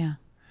 Yeah.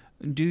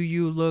 Do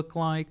you look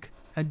like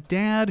a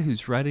dad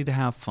who's ready to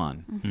have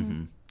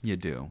fun? You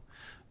do.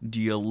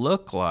 Do you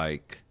look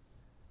like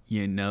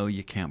you know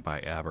you can't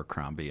buy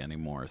Abercrombie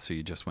anymore, so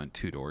you just went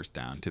 2 doors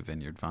down to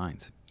Vineyard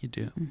Vines? You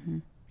do.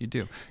 You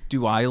do.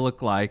 Do I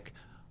look like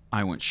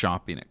I went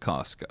shopping at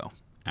Costco?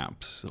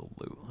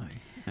 Absolutely.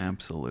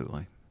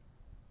 Absolutely.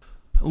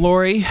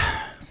 Lori,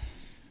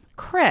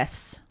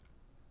 Chris.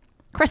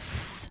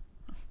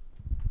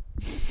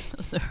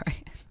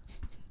 Sorry.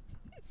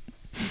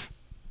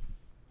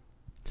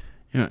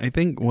 I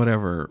think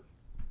whatever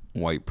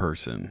white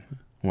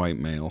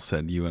male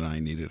said you and I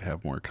needed to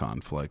have more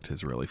conflict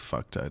has really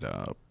fucked it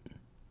up.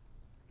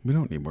 We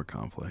don't need more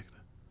conflict.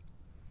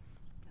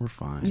 We're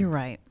fine. You're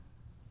right.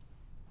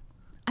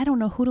 I don't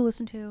know who to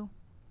listen to.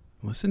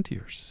 Listen to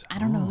yourself. I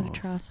don't know who to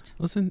trust.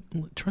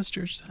 Trust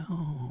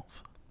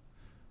yourself.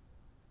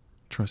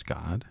 Trust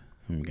God.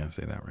 I'm going to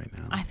say that right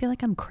now. I feel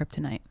like I'm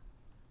kryptonite.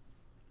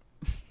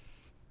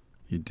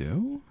 You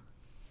do?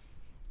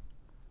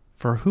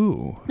 For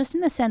who? Just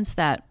in the sense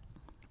that,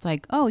 it's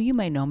like, oh, you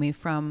may know me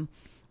from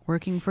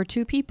working for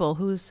 2 people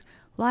whose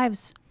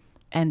lives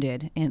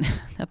ended in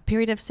a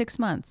period of 6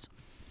 months.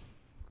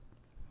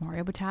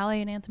 Mario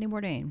Batali and Anthony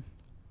Bourdain.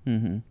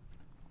 Mm-hmm.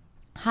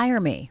 Hire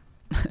me.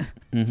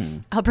 Mm-hmm.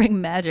 I'll bring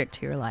magic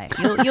to your life.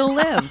 You'll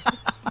live.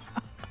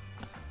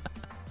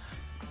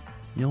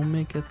 You'll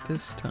make it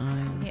this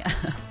time. Yeah.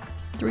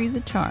 3's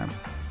a charm.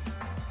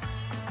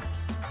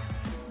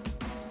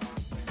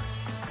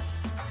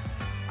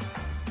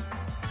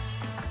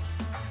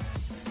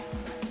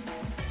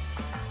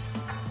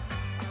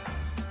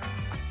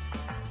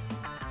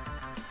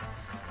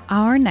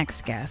 Our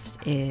next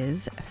guest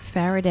is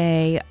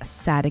Faraday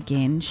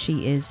Sadigan.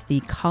 She is the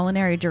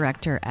culinary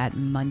director at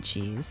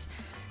Munchies.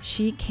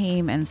 She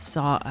came and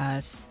saw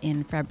us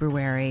in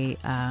February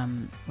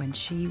when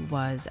she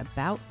was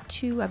about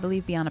to, I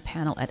believe, be on a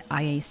panel at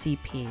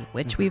IACP,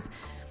 which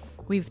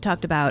we've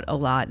talked about a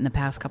lot in the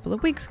past couple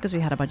of weeks because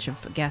we had a bunch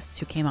of guests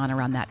who came on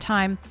around that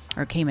time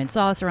or came and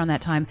saw us around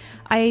that time.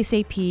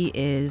 IACP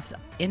is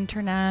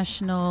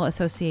International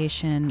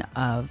Association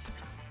of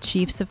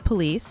Chiefs of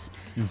Police,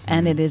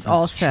 and it is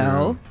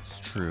also It's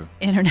true.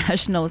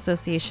 International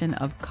Association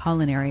of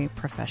Culinary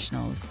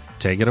Professionals.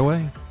 Take it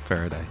away,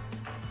 Faraday.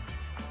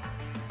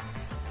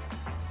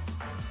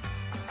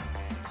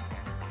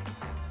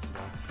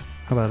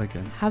 How about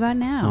again? How about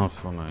now? Oh,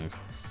 so nice.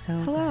 So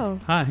Hello.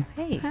 Hi.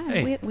 Hey,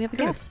 Hi. we have a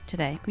Good. guest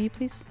today. Will you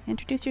please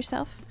introduce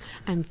yourself?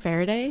 I'm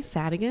Faraday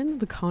Sadigan,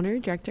 the culinary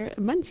director at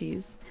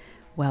Munchies.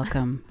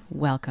 Welcome.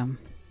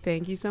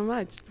 Thank you so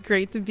much. It's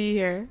great to be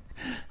here.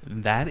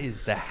 That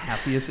is the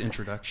happiest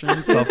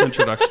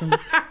self-introduction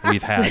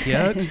we've had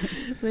yet.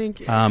 Thank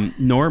you.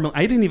 Normally,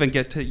 I didn't even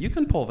get to. You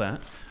can pull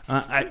that.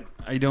 I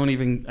didn't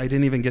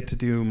even get to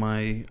do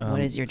my What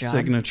is your job?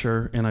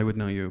 signature, and I would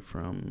know you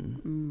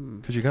from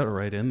because you got it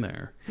right in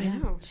there. I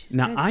know. She's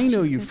Now good. I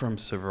know She's you good. from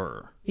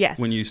Sever. Yes.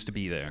 When you used to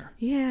be there,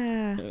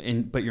 Yeah.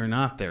 but you're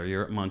not there.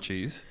 You're at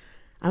Munchies.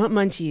 I'm at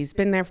Munchies.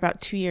 Been there for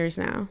about 2 years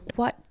now.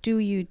 What do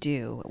you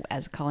do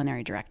as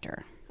culinary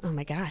director? Oh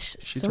my gosh.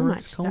 She so much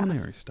directs stuff.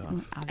 culinary stuff.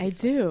 I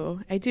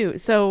do.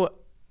 So,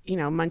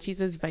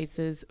 Munchies is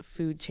Vice's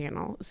food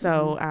channel.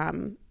 So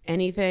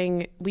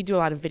anything, we do a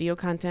lot of video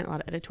content, a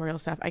lot of editorial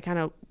stuff. I kind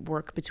of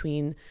work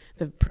between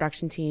the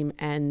production team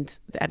and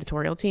the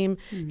editorial team,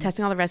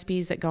 testing all the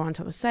recipes that go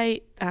onto the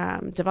site,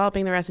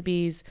 developing the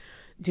recipes,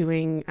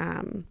 doing,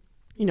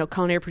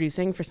 culinary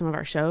producing for some of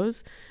our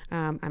shows.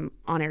 I'm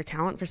on-air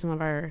talent for some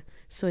of our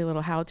silly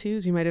little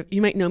how-tos. You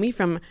might know me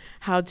from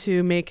how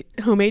to make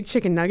homemade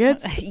chicken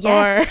nuggets.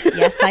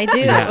 Yes, I do.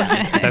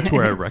 Yeah, that's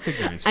where I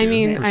recognize you. I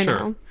mean, for I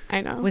sure.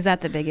 know. Was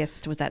that the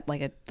biggest? Was that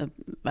like a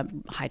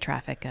high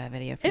traffic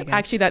video for you guys?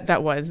 Actually,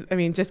 that was. I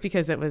mean, just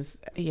because it was.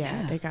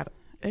 Yeah.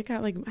 It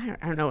got like I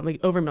don't know, like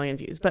over 1 million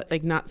views, but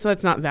like not. So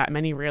that's not that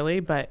many really,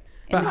 but.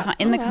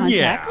 In the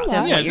context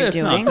of what you're that's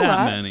doing. not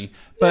that many.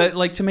 But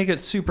like to make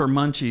it super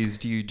munchies,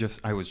 do you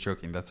just? I was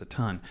joking. That's a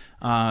ton.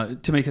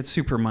 To make it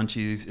super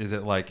munchies, is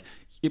it like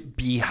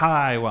be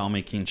high while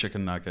making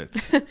chicken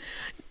nuggets?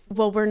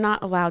 Well, we're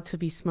not allowed to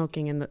be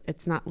smoking,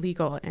 it's not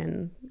legal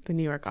in the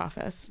New York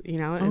office, in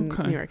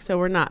New York. So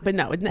we're not. But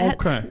no,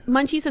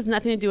 Munchies has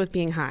nothing to do with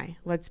being high.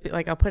 Let's be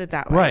like, I'll put it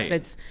that way. Right.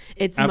 It's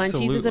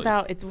Absolutely. Munchies is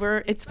about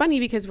it's funny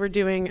because we're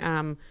doing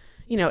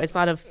it's a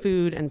lot of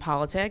food and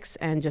politics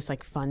and just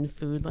like fun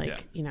food.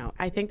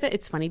 I think that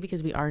it's funny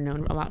because we are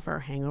known a lot for our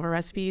hangover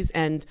recipes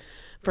and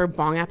for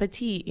Bon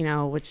Appetit,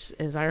 which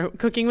is our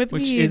cooking with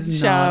weed show. Which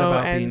is not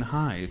about being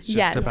high. It's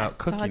just about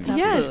cooking.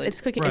 Yes, it's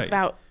cooking. Right. It's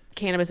about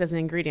cannabis as an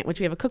ingredient,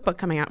 which we have a cookbook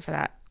coming out for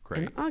that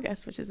Great. in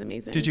August, which is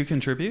amazing. Did you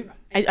contribute?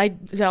 I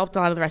developed a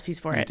lot of the recipes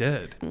for it. You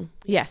did?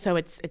 Yeah, so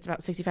it's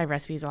about 65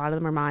 recipes. A lot of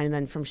them are mine, and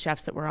then from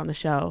chefs that were on the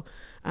show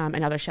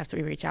and other chefs that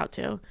we reach out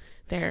to.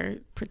 They're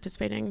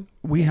participating.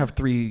 We have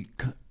 3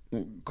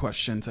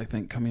 questions, I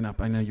think, coming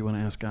up. I know you want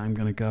to ask. I'm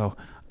going to go.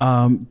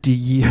 Do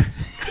you...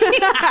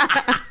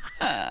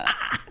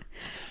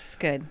 It's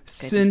good.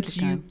 Since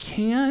you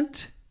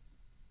can't...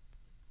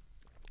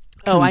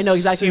 I know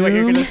exactly what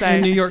you're going to say.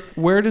 In New York,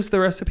 where does the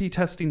recipe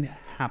testing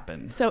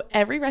happen? So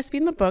every recipe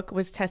in the book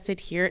was tested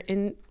here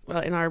in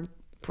our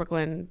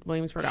Brooklyn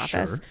Williamsburg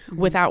office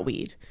without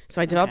weed.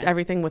 So I developed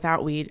everything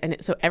without weed, and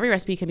so every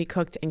recipe can be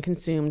cooked and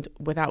consumed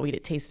without weed.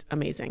 It tastes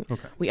amazing.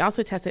 Okay. We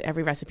also tested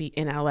every recipe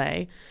in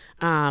LA,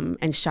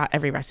 and shot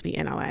every recipe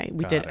in LA.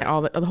 We did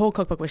all the whole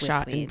cookbook was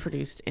shot and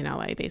produced in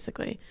LA,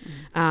 basically,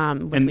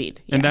 with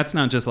weed. Yeah. And that's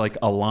not just like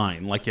a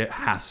line; like it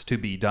has to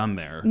be done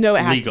there. No,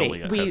 it has legally,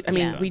 to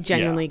be. We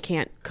genuinely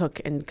can't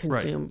cook and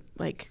consume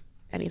like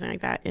anything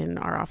like that in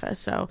our office.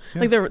 So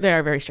like they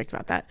are very strict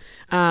about that.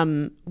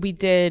 We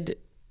did.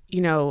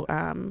 What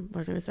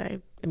was I going to say?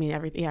 I mean,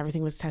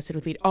 everything was tested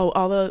with weed.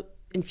 All the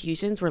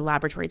infusions were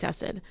laboratory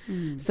tested.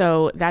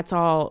 So that's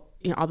all,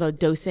 all the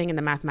dosing and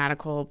the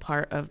mathematical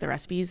part of the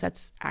recipes,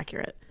 that's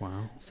accurate.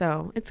 Wow.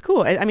 So it's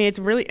cool. I mean, it's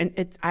really,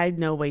 I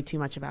know way too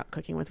much about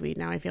cooking with weed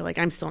now. I feel like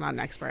I'm still not an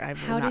expert.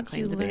 How did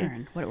you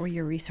learn? What were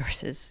your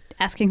resources?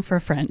 Asking for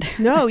a friend.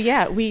 No,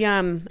 yeah. We,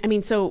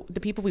 so the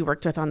people we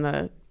worked with on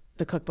the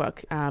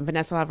cookbook,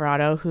 Vanessa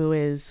Lavarado, who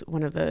is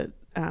one of the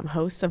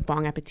hosts of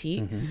Bon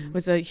Appetit,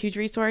 was a huge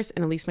resource,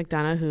 and Elise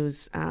McDonough,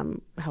 who's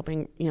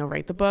helping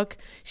write the book.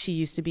 She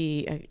used to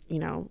be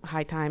a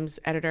High Times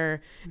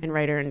editor and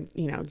writer, and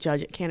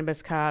judge at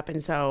Cannabis Cup,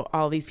 and so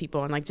all these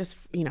people and like just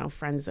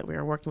friends that we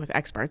were working with,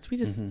 experts. We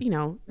just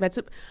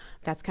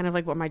that's kind of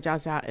like what my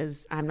job's about.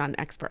 Is I'm not an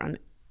expert on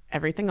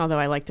everything, although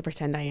I like to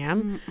pretend I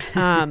am.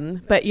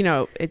 But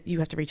you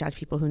have to reach out to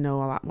people who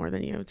know a lot more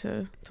than you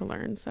to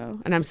learn.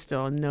 So, and I'm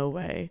still in no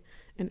way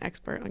an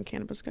expert on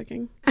cannabis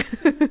cooking.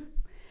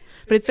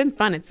 But it's been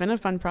fun. It's been a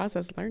fun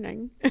process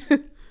learning.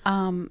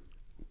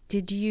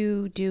 Did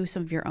you do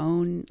some of your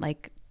own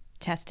like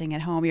testing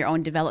at home, your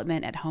own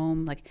development at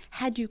home? Like,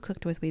 had you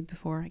cooked with weed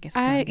before?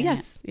 I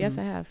guess. Yes,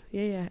 I have.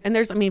 Yeah. And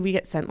we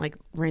get sent like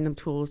random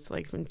tools to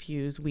like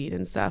infuse weed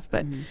and stuff,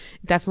 but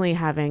definitely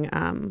having.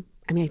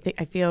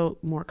 I feel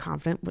more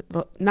confident with.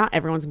 Not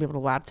everyone's gonna be able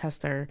to lab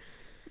test their.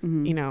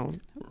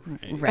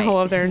 All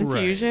of their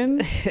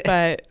infusions,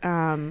 but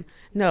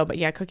but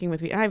yeah, cooking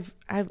with weed. I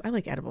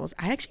like edibles.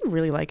 I actually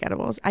really like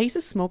edibles. I used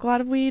to smoke a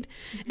lot of weed,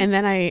 and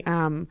then I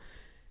kind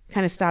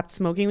of stopped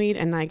smoking weed,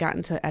 and I got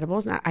into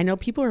edibles. And I know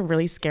people are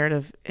really scared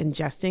of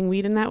ingesting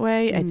weed in that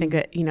way. I think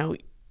that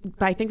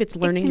but I think it's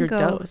learning your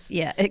dose.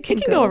 Yeah, it can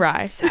go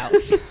awry.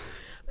 South.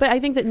 But I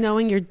think that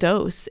knowing your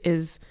dose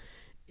is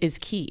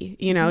key,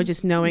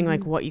 just knowing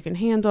like what you can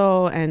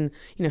handle, and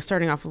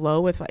starting off low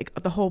with like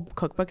the whole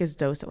cookbook is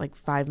dosed at like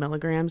 5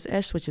 milligrams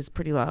ish, which is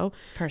pretty low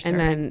per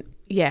serving.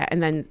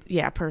 And then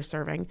per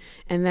serving,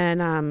 and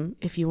then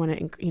if you want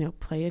to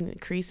play and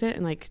increase it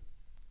and like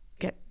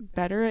get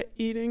better at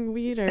eating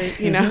weed, or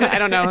I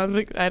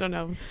don't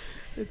know.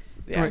 It's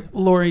Right.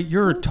 Lori,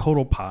 you're a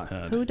total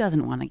pothead. Who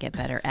doesn't want to get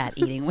better at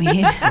eating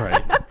weed?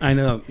 Right. I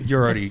know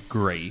you're already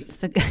great.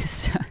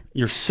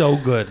 You're so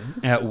good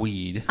at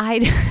weed.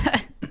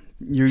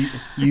 You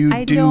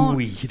do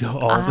weed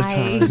all the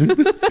time.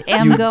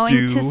 I'm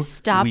going to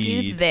stop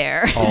you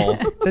there. All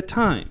the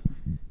time.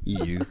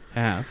 You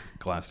have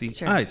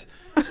glassy eyes.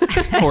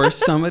 For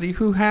somebody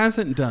who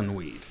hasn't done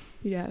weed.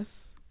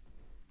 Yes.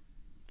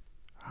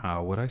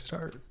 How would I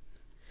start?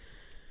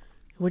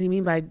 What do you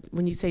mean by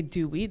when you say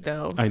do weed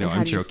though? I know,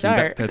 I'm joking.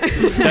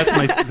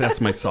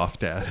 That's my soft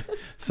dad.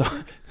 So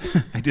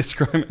I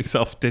describe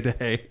myself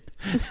today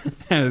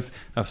as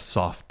a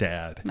soft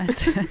dad.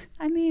 That's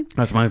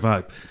my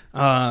vibe.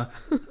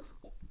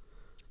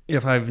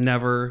 If I've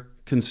never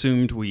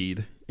consumed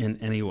weed in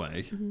any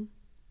way,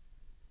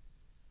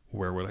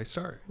 where would I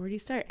start? Where do you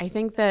start? I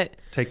think that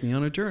Take me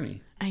on a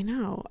journey. I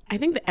know. I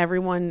think that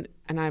everyone,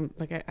 and I'm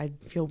like, I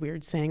feel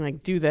weird saying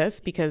like do this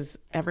because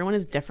everyone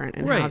is different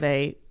in how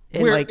they.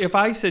 Where like, if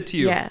I said to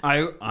you, Yeah.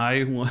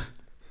 I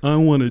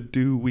want to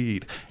do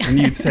weed, and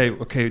you'd say,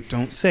 okay,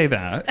 don't say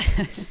that.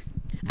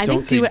 I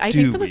Don't think say do it. I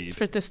do think weed.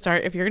 for the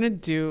start, if you're gonna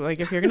do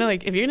if you're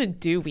gonna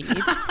do weed,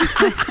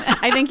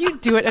 I think you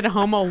do it at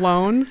home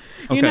alone.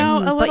 You Okay. know,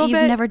 a But little you've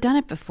bit. never done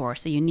it before,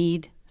 so you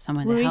need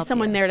someone to We need help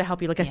someone you. there to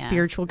help you, like a Yeah.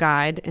 spiritual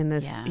guide in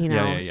this, Yeah. you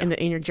know, Yeah.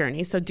 in your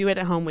journey. So do it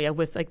at home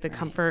with like the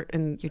comfort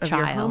and Your of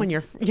your home and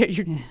your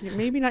child.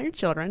 maybe not your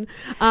children,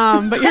 but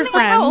your Depending on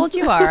friends. how old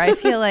you are, I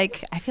feel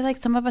like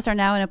some of us are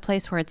now in a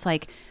place where it's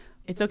like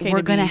It's okay. we're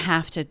to gonna be,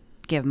 have to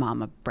give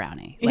mom a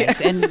brownie,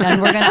 and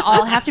then we're gonna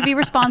all have to be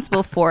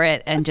responsible for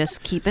it and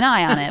just keep an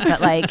eye on it.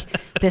 But like,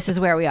 this is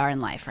where we are in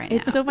life right now.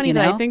 It's so funny you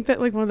that know? I think that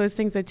like one of those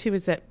things though too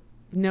is that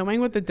knowing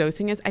what the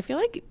dosing is, I feel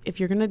like if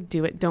you're gonna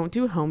do it, don't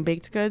do home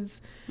baked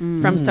goods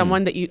from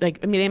someone that you like.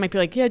 I mean, they might be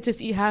like, yeah,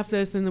 just eat half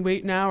this and then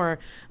wait an hour.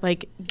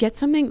 Like, get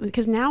something,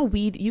 because now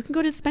weed, you can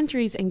go to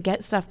dispensaries and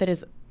get stuff that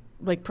is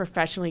like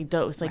professionally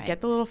dosed. Like, Right.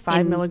 get the little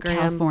 5 in milligram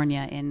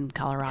California, in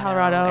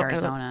Colorado,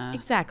 Arizona.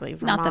 exactly.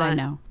 Not that I Vermont.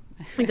 know.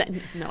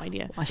 Exactly. No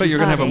idea. But you're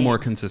going to have a State. more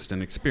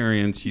consistent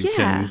experience. You Yeah.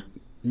 can,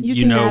 You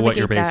you can know what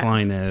your navigate that.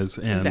 baseline is,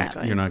 and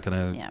Exactly. you're not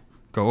going to Yeah.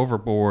 go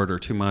overboard or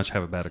too much,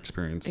 have a bad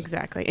experience.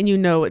 Exactly. And you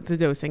know what the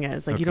dosing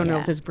is. Like, you don't Okay. know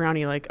Yeah. if this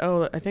brownie, like,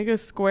 oh, I think a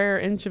square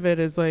inch of it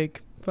is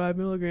like 5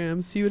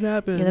 milligrams. See what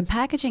happens. Yeah, the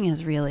packaging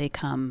has really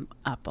come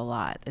up a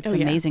lot. It's Oh,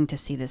 yeah. amazing to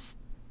see this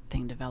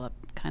thing develop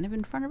kind of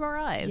in front of our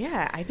eyes.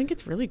 Yeah, I think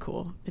it's really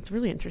cool. It's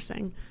really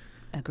interesting.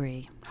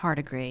 Agree. Hard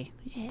agree.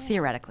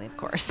 Theoretically, of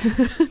course.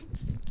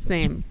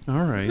 Same.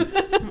 All right.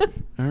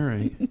 All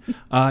right.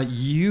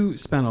 You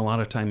spent a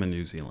lot of time in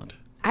New Zealand.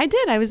 I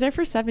did. I was there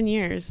for 7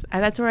 years.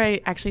 That's where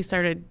I actually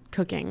started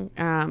cooking.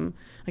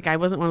 Like, I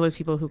wasn't one of those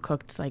people who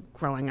cooked like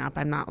growing up.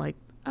 I'm not like,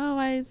 oh,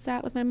 I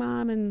sat with my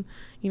mom and,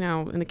 you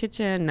know, in the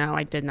kitchen. No,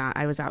 I did not.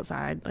 I was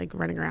outside, like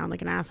running around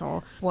like an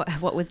asshole.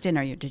 What was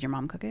dinner? Did your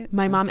mom cook it?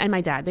 My mom and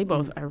my dad, they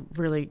both are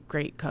really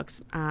great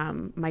cooks.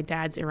 My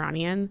dad's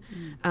Iranian,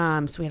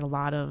 so we had a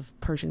lot of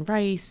Persian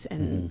rice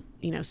and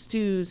you know,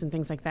 stews and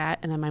things like that.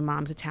 And then my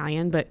mom's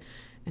Italian,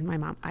 and my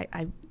mom,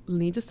 I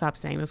need to stop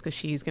saying this because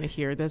she's gonna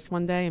hear this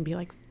one day and be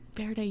like,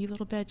 Verde, you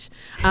little bitch.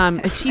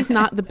 Like, she's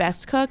not the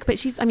best cook, but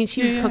she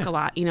would cook a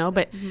lot, you know.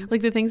 But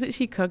like the things that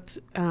she cooked.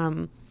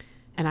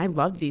 And I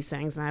loved these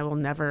things, and I will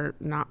never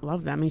not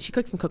love them. I mean, she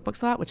cooked from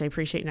cookbooks a lot, which I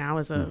appreciate now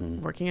as a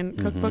working in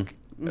cookbook,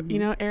 you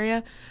know,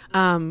 area.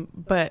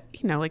 But,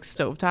 you know, like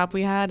stovetop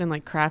we had, and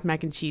like Kraft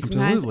mac and cheese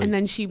sometimes. Absolutely. And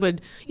then she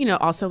would, you know,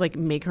 also like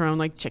make her own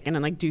like chicken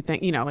and like do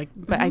things, you know, like,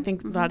 but I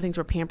think a lot of things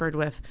were pampered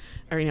with,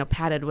 or, you know,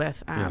 padded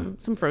with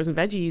some frozen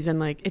veggies. And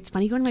like, it's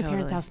funny going to my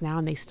parents' Totally. house now,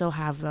 and they still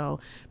have,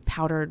 though,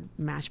 powdered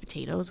mashed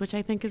potatoes, which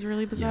I think is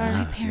really bizarre.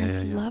 Yeah. My parents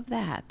love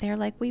that. They're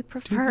like, we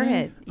prefer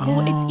it.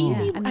 Well, it's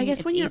easy. Yeah. I I, mean, guess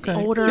it's when you're easy.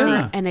 older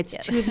Yeah. and it's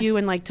Yes. two of you,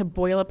 and like to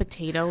boil a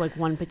potato, like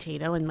one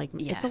potato, and like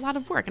it's a lot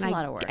of Yes, work. it's And a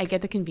lot of work. I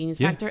get the convenience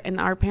Yeah. factor. And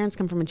our parents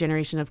come from a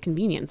generation of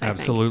convenience. I think.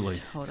 Absolutely.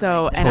 Totally.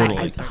 So, and Totally.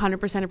 I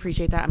 100%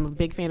 appreciate that. I'm a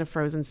big fan of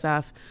frozen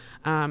stuff,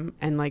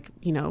 and like,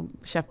 you know,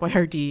 Chef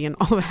Boyardee and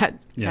all that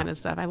Yeah. kind of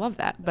stuff. I love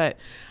that. But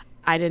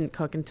I didn't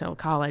cook until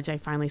college. I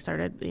finally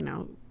started, you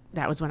know,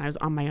 that was when I was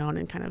on my own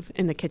and kind of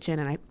in the kitchen,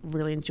 and I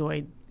really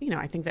enjoyed, you know,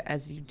 I think that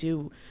as you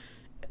do,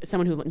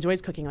 someone who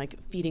enjoys cooking, like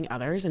feeding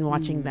others and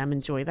watching them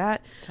enjoy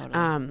that. Totally.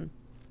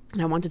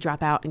 And I wanted to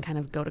drop out and kind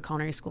of go to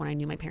culinary school, and I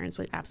knew my parents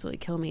would absolutely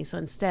kill me. So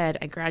instead,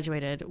 I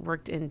graduated,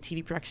 worked in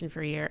TV production for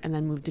a year, and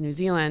then moved to New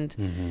Zealand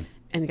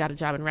and got a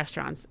job in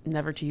restaurants,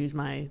 never to use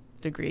my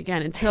degree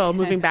again until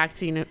moving back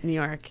to New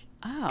York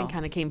and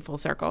kind of came full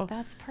circle.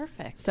 That's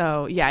perfect.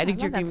 So yeah, I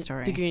did love that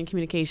story. degree in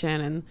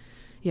communication, and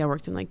yeah,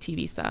 worked in like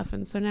TV stuff.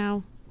 And so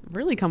now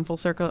really come full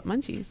circle at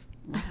Munchies.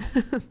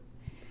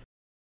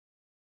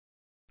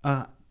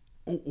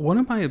 One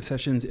of my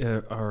obsessions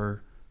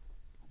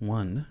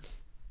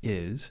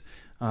is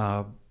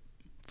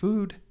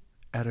food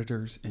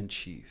editors in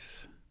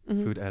chiefs.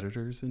 Food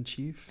editors in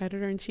chief.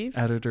 Editor-in-chiefs?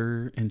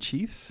 Editor in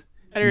chiefs.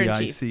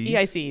 Editor-in-chiefs.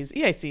 EICs.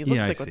 EICs.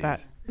 Let's stick with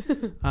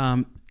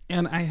that.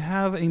 And I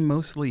have a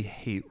mostly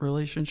hate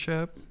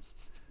relationship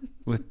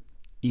with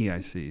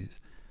EICs.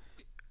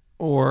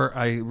 Or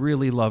I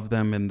really love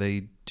them and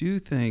they do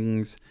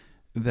things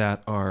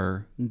that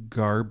are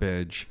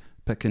garbage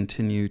but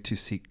continue to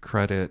seek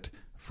credit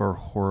for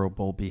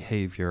horrible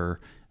behavior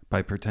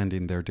by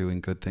pretending they're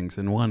doing good things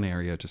in one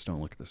area. Just don't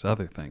look at this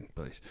other thing,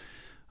 please.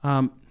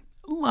 A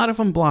lot of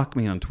them block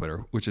me on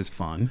Twitter, which is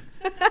fun.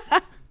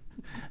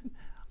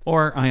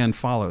 Or I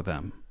unfollow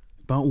them.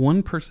 But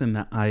one person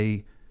that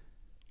I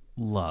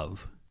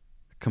love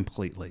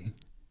completely,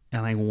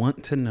 and I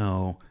want to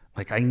know,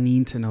 like I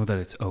need to know that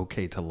it's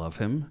okay to love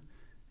him,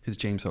 is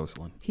James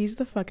Oslin. He's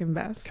the fucking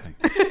best.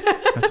 Okay.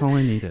 That's all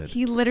I needed.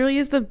 He literally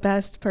is the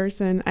best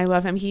person. I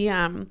love him.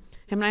 Him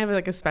and I have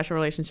like a special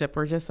relationship.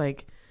 We're just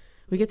like,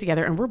 we get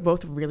together and we're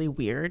both really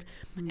weird.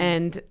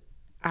 And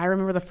I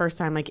remember the first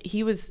time, like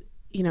he was,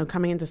 you know,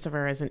 coming into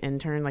Saveur as an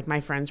intern, like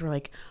my friends were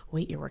like,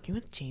 wait, you're working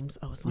with James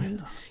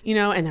Osland, you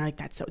know, and they're like,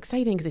 that's so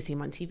exciting because they see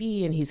him on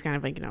TV and he's kind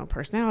of like, you know, a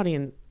personality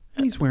and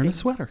he's wearing a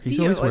sweater. He's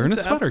always wearing a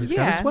sweater. He's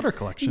got a sweater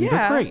collection.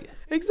 They're great.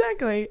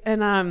 Exactly.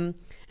 And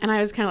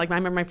I was kind of like, I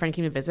remember my friend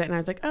came to visit and I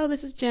was like, oh,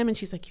 this is Jim. And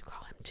she's like, you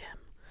call him Jim.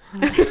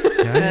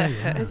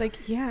 Yeah. I was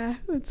like, yeah,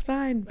 that's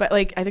fine. But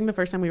like, I think the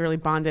first time we really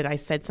bonded, I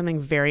said something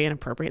very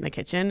inappropriate in the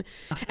kitchen,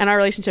 and our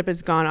relationship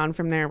has gone on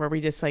from there, where we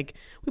just like,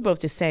 we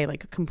both just say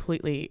like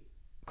completely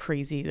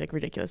crazy, like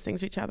ridiculous things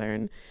to each other.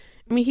 And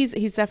I mean, he's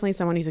definitely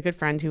someone, he's a good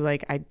friend who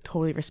like I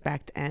totally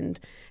respect and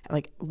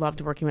like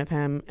loved working with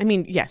him. I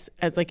mean, yes,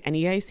 as like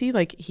any IC,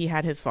 like he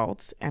had his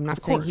faults. I'm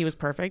not saying he was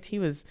perfect. He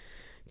was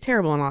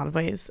terrible in a lot of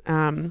ways.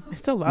 I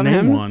still love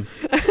him. Name one.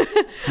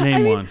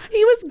 Name one.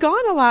 He was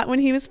gone a lot when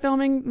he was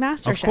filming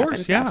MasterChef. Of course,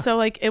 and stuff. yeah. So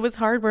like it was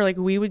hard where like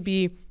we would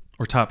be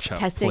or Top Chef,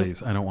 testing.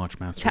 please. I don't watch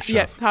MasterChef.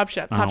 Yeah, Top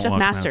Chef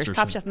Masters.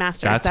 Top Chef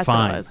Masters. That's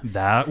fine. What it was.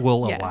 That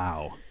will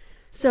allow.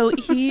 So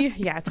he,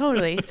 yeah,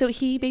 totally. So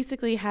he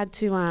basically had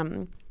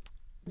to,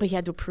 but he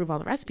had to approve all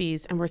the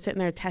recipes, and we're sitting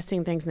there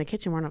testing things in the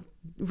kitchen. We're on a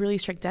really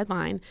strict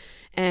deadline,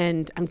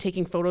 and I'm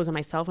taking photos on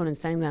my cell phone and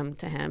sending them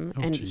to him,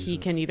 and Jesus. he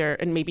can either,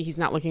 and maybe he's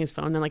not looking at his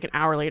phone. Then like an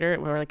hour later,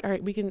 we're like, all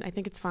right, we can, I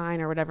think it's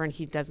fine or whatever, and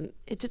he doesn't.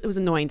 It was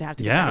annoying to have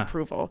to get that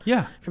approval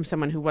from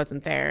someone who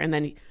wasn't there, and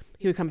then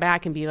he would come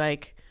back and be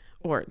like.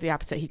 Or the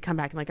opposite, he'd come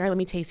back and like, all right, let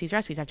me taste these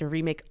recipes. I have to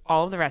remake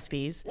all of the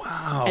recipes.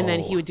 Wow. And then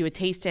he would do a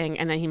tasting,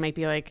 and then he might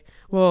be like,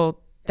 well,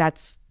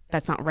 that's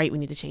not right. We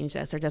need to change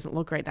this, or it doesn't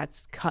look right.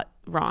 That's cut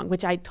wrong,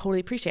 which I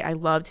totally appreciate. I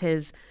loved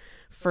his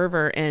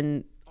fervor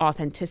and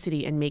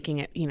authenticity and making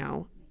it, you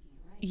know,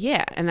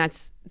 yeah. And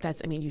that's,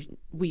 I mean,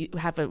 we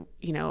have a,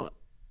 you know,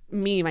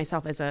 me,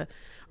 myself as a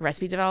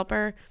recipe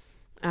developer,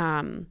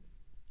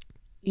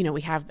 you know,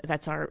 we have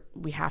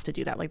to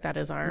do that. Like that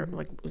is our,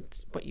 like,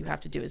 it's what you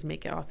have to do is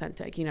make it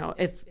authentic, you know,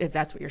 if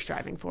that's what you're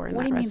striving for in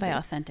what that do you recipe. mean by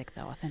authentic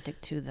though?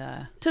 Authentic to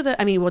the,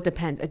 I mean, well, it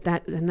depends.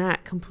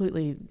 That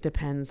completely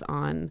depends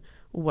on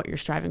what you're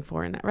striving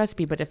for in that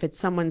recipe. But if it's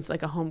someone's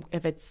like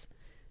if it's,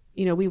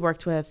 you know, we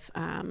worked with,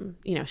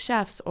 you know,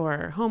 chefs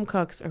or home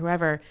cooks or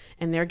whoever,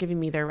 and they're giving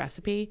me their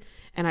recipe,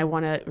 and I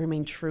want to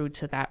remain true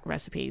to that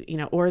recipe, you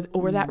know, or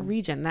that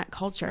region, that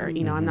culture.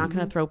 You know, I'm not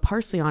going to throw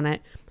parsley on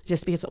it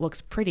just because it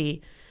looks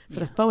pretty for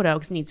the photo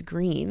because it needs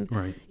green,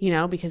 right? You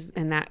know, because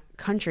in that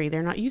country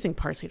they're not using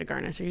parsley to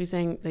garnish.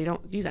 They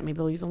don't use that. Maybe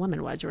they'll use a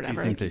lemon wedge or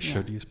whatever. Do you think they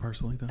should use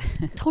parsley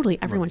though? Totally,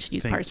 everyone should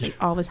use parsley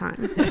all the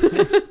time.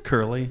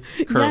 Curly,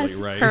 yes,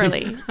 right?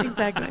 Curly,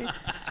 exactly.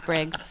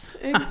 sprigs.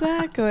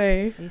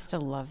 Exactly. I used to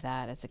love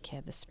that as a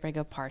kid. The sprig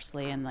of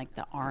parsley and like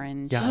the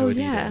orange. Yeah, I would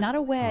eat it. Not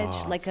a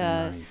wedge, like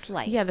a nice.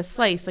 slice. Yeah, the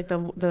slice, like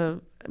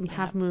the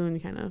half moon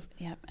kind of.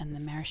 Yep, and the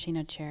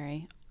maraschino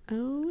cherry.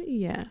 Oh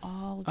yes.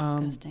 All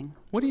disgusting.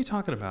 What are you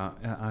talking about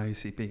at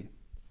IACP?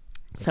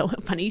 So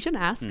funny you should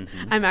ask.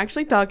 I'm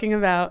actually talking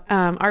about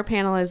our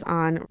panel is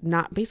on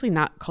not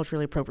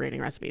culturally appropriating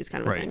recipes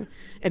kind of a thing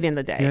at the end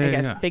of the day, I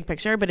guess, big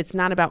picture, but it's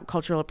not about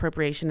cultural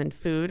appropriation in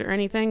food or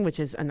anything, which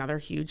is another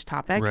huge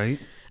topic. Right.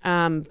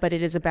 But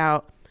it is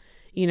about,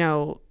 you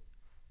know,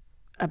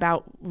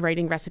 about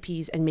writing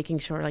recipes and making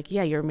sure like,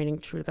 yeah, you're remaining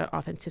true to the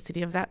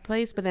authenticity of that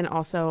place. But then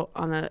also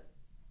on the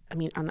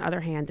other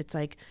hand, it's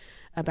like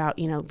about,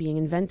 you know, being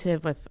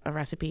inventive with a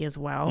recipe as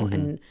well,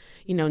 and,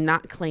 you know,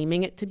 not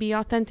claiming it to be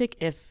authentic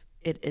if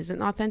it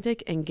isn't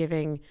authentic,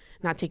 and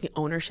not taking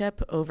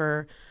ownership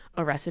over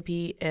a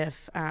recipe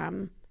if,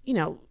 you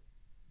know,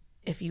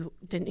 if you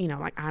didn't, you know,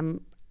 like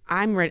I'm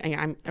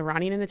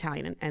Iranian and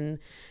Italian, and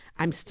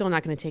I'm still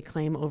not going to take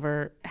claim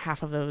over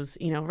half of those,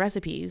 you know,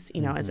 recipes,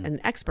 you know, as an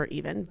expert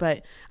even,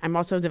 but I'm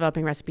also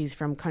developing recipes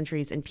from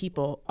countries and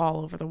people all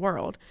over the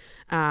world.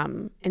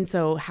 And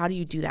so how do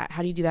you do that?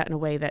 How do you do that in a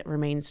way that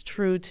remains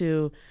true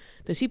to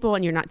those people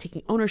and you're not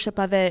taking ownership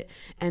of it?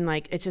 And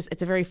like, it's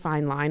a very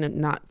fine line of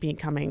not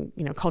becoming,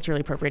 you know,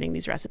 culturally appropriating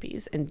these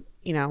recipes. And,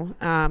 you know,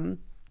 and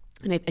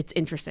it's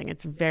interesting.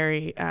 It's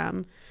very,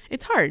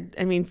 it's hard.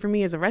 I mean, for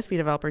me as a recipe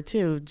developer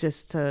too,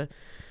 just to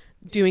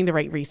doing the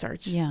right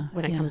research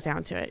when it comes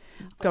down to it,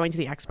 going to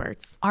the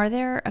experts. Are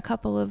there a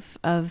couple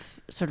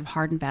of sort of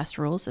hard and fast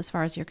rules as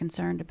far as you're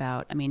concerned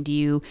about? I mean,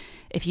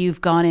 if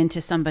you've gone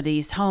into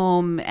somebody's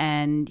home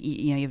and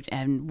you've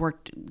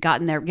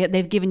gotten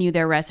they've given you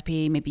their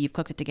recipe, maybe you've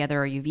cooked it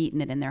together or you've eaten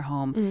it in their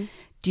home.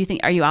 Do you think,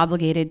 are you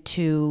obligated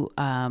to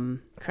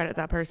credit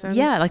that person?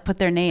 Yeah, like put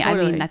their name.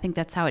 Totally. I mean, I think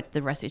that's how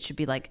the recipe should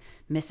be, like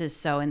Mrs.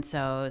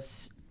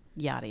 So-and-so's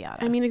yada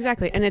yada. I mean,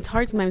 exactly. And it's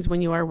hard sometimes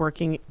when you are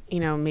working,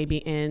 you know, maybe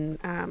in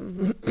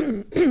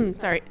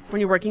when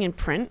you're working in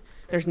print,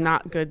 there's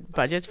not good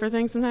budgets for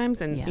things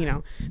sometimes, and you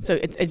know, so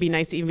it'd be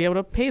nice to even be able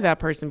to pay that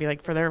person, be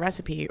like, for their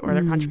recipe or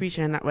their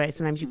contribution in that way.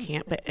 Sometimes you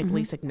can't, but at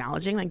least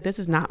acknowledging like, this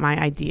is not my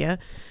idea,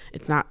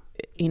 it's not,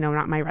 you know,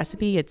 not my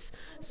recipe, it's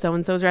so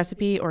and so's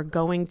recipe. Or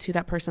going to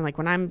that person, like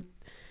when I'm,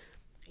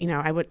 you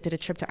know, I did a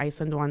trip to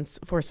Iceland once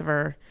for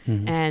Saveur,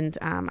 and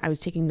I was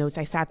taking notes.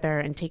 I sat there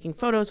and taking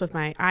photos with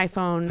my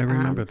iPhone. I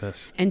remember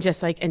this. And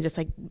just like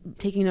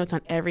taking notes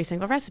on every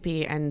single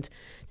recipe and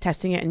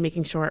testing it and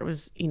making sure it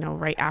was, you know,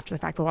 right after the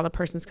fact. But while the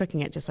person's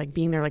cooking it, just like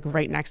being there, like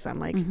right next to them,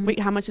 like, wait,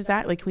 how much is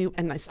that? Like, can we,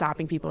 and like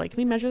stopping people, like, can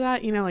we measure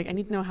that? You know, like I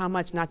need to know how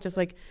much, not just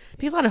like,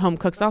 because a lot of home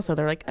cooks also,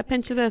 they're like a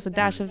pinch of this, a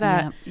dash of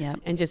that,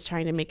 and just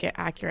trying to make it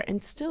accurate.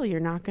 And still,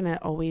 you're not going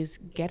to always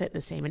get it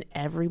the same. And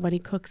everybody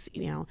cooks,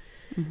 you know,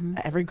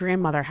 every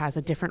grandmother has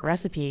a different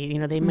recipe. You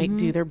know, they might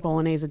do their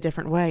bolognese a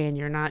different way, and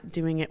you're not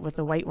doing it with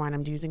the white wine.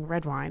 I'm using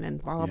red wine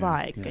and blah, blah,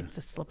 blah. It's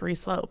a slippery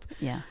slope.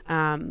 Yeah.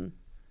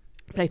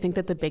 But I think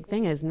that the big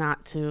thing is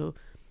not to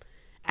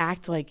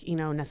act like, you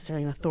know,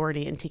 necessarily an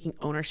authority and taking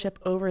ownership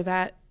over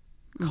that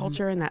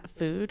culture and that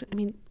food. I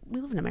mean,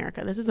 we live in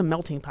America. This is a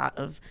melting pot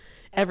of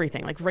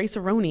everything. Like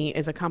rice-a-roni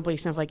is a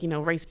compilation of like, you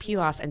know, rice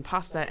pilaf and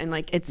pasta, and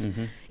like it's,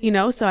 you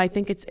know, so I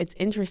think it's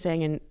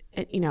interesting. And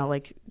it, you know,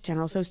 like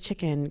General Tso's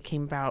chicken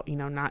came about, you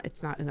know,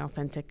 it's not an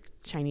authentic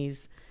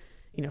Chinese,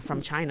 you know,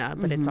 from China,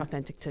 but it's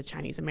authentic to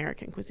Chinese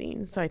American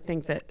cuisine. So I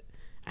think that,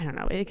 I don't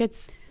know, it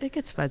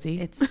gets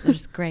fuzzy.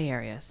 There's gray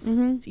areas.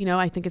 You know,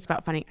 I think it's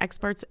about finding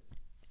experts.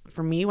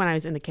 For me, when I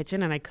was in the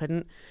kitchen and I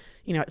couldn't,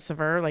 you know, at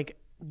Saveur, like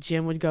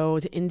Jim would go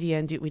to India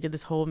and we did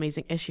this whole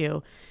amazing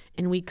issue,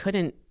 and we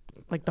couldn't,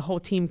 like the whole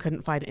team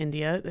couldn't fly to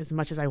India as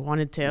much as I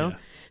wanted to. Yeah.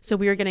 So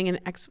we were getting in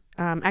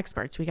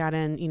experts. We got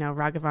in, you know,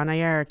 Raghavan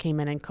Iyer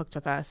came in and cooked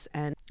with us,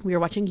 and we were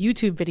watching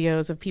YouTube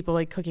videos of people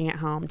like cooking at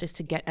home just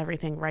to get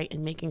everything right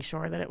and making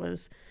sure that it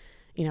was,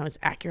 you know, as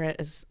accurate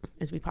as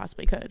we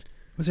possibly could.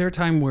 Was there a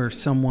time where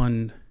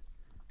someone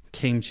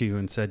came to you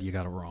and said you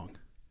got it wrong?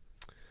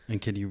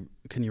 And can you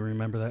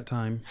remember that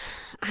time?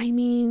 I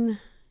mean,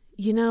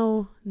 you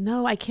know,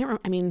 no, I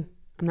can't. I mean,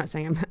 I'm not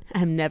saying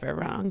I'm never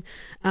wrong.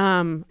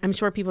 I'm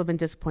sure people have been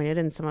disappointed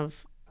in some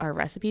of our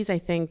recipes. I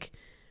think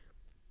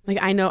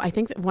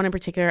that one in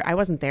particular, I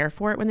wasn't there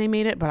for it when they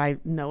made it, but I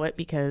know it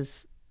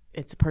because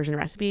it's a Persian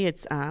recipe.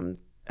 It's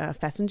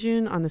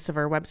Fesenjoon on the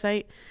Saveur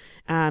website.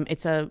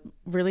 It's a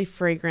really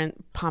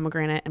fragrant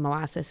pomegranate and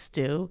molasses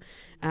stew.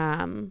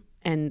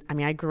 And I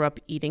mean, I grew up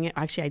eating it.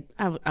 Actually,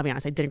 I'll be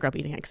honest, I didn't grow up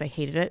eating it because I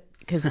hated it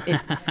because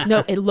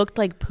it looked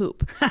like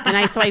poop.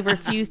 And so I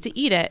refused to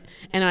eat it.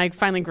 And I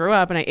finally grew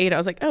up and I ate it. I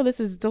was like, oh, this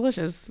is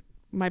delicious.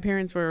 My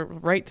parents were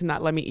right to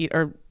not let me eat,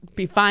 or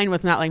be fine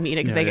with not letting me eat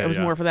it because it was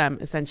more for them,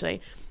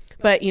 essentially.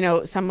 But, you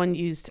know, someone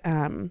used,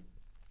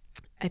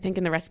 I think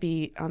in the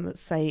recipe on the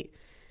site,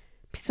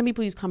 some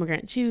people use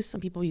pomegranate juice,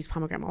 some people use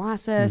pomegranate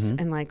molasses,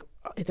 and like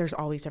there's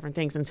all these different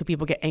things. And so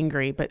people get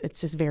angry, but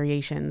it's just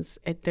variations.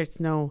 I'm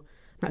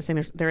not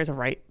saying there is a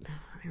right,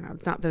 you know,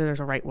 it's not that there's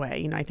a right way.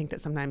 You know, I think that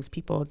sometimes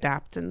people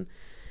adapt and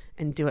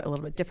do it a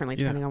little bit differently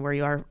depending on where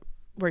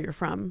you're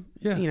from,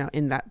 you know,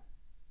 in that,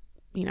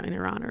 you know, in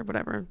Iran or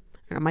whatever.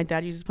 You know, my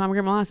dad uses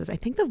pomegranate molasses. I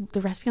think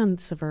the recipe on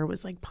Saveur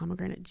was like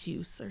pomegranate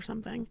juice or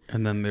something.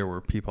 And then there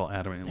were people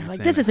adamantly saying, like,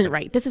 this isn't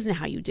right. This isn't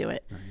how you do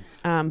it.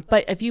 Nice.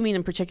 But if you mean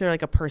in particular,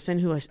 like a person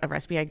a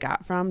recipe I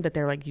got from that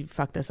they're like, you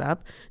fucked this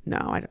up. No,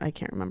 I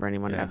can't remember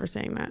anyone ever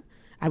saying that.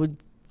 I would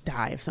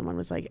die if someone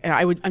was like,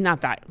 I would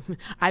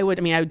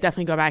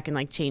definitely go back and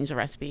like change the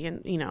recipe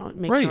and, you know,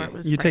 make sure it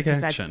was you right, take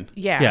action.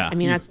 I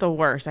mean, that's the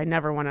worst. I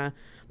never want to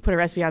put a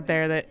recipe out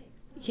there that,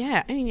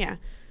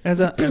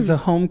 As a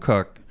home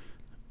cook,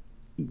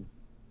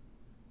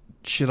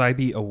 should I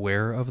be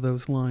aware of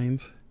those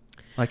lines?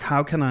 Like,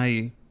 how can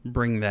I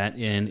bring that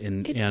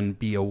in and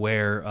be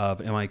aware of,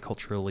 am I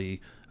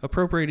culturally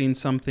appropriating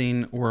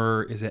something,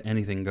 or is it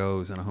anything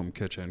goes in a home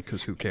kitchen?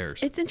 Because who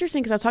cares? It's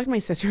interesting because I was talking to my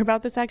sister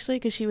about this actually,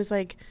 because she was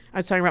like, I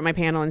was talking about my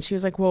panel and she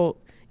was like, well,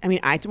 I mean,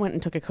 I went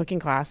and took a cooking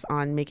class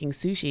on making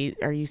sushi.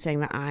 Are you saying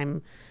that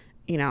I'm,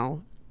 you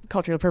know,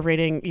 culturally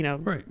appropriating, you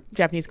know,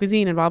 Japanese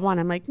cuisine and blah, blah. And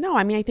I'm like, no,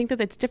 I mean, I think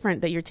that it's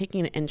different, that you're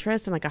taking an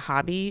interest and like a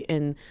hobby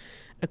in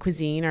a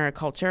cuisine or a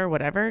culture or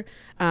whatever.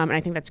 And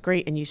I think that's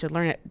great and you should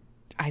learn it.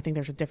 I think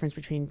there's a difference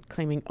between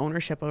claiming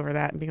ownership over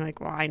that and being like,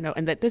 well, I know,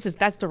 and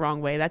that's the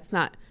wrong way. That's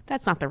not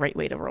the right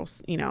way to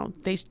roast. You know,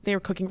 they were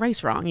cooking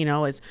rice wrong. You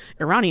know, as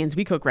Iranians,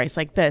 we cook rice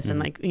like this, and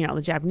like, you know,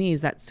 the Japanese,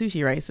 that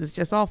sushi rice is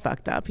just all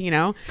fucked up. You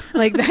know,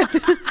 like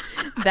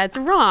that's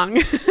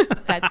wrong.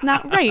 That's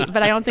not right.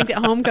 But I don't think that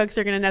home cooks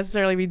are going to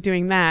necessarily be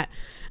doing that.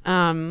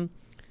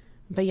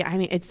 But yeah, I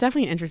mean, it's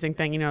definitely an interesting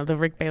thing. You know, the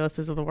Rick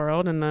Baylesses of the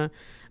world and the,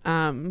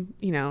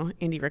 you know,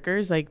 Andy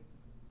Rickers, like,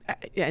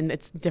 and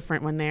it's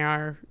different when they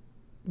are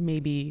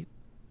maybe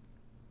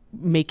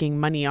making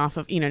money off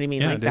of, you know what I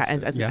mean? Like that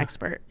as an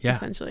expert,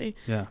 essentially.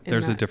 Yeah.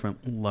 There's a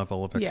different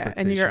level of expectation.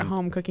 Yeah. And you're at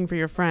home cooking for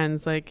your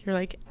friends. Like, you're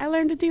like, I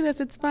learned to do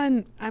this. It's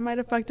fun. I might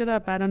have fucked it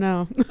up. I don't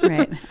know.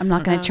 Right. I'm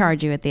not going to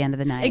charge you at the end of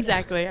the night.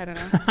 Exactly. I don't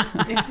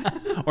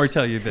know. Or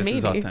tell you this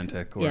is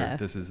authentic, or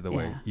this is the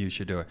way you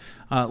should do it.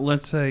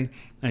 Let's say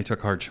I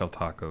took hard shell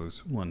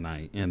tacos one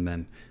night, and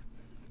then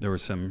there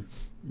was some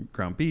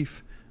ground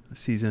beef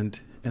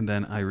seasoned, and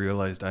then I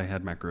realized I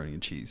had macaroni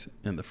and cheese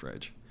in the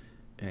fridge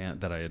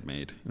and that I had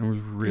made. And it was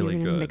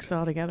really good. Mix it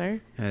all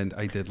together. And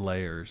I did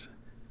layers,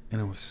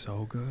 and it was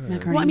so good.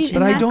 Macaroni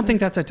but I don't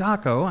think that's a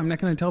taco. I'm not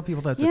going to tell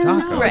people that's a taco.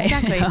 No, right.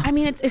 Exactly. I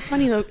mean, it's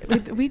funny though.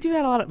 We do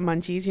that a lot at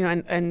Munchies, you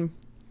know, and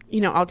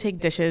you know, I'll take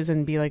dishes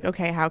and be like,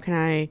 okay, how can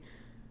I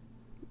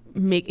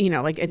make,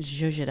 like it's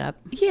Zhuzh it up.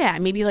 yeah,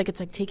 maybe like it's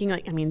like taking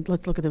like, I mean,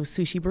 let's look at those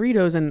sushi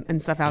burritos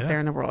and stuff out there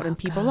in the world, and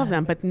people love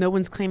them, but no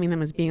one's claiming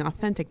them as being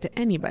authentic to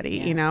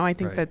anybody. I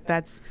think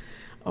that's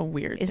a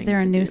weird Is thing there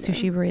a to new do, though.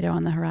 sushi burrito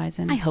on the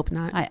horizon? I hope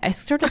not. I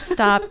sort of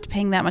stopped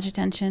paying that much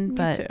attention,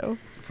 but Me too.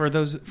 For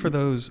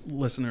those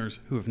listeners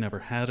who have never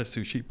had a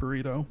sushi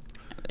burrito,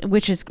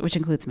 which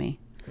includes me.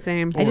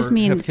 Same. I just or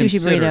mean have sushi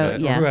considered burrito,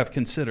 it, yeah. or who have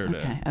considered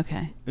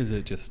Okay. it, is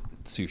it just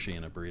sushi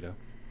in a burrito?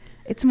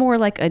 It's more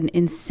like an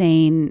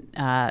insane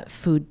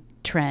food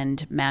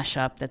trend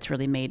mashup that's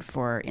really made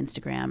for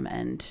Instagram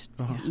and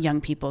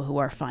young people who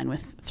are fine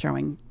with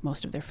throwing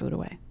most of their food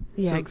away.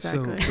 Yeah, So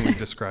exactly. can we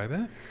describe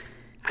it?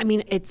 I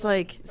mean, it's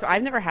like, so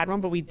I've never had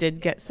one, but we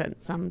did get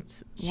sent some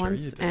Sure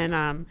once, you did.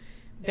 and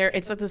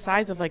it's like the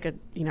size of like a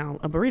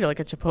a burrito, like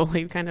a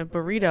Chipotle kind of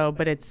burrito,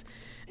 but it's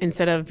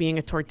instead of being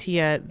a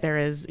tortilla, there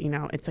is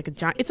it's like a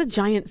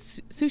giant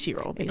sushi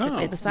roll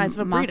basically, the size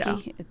of a burrito.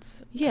 Maki.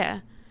 It's Yeah,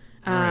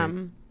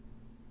 Right.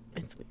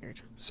 it's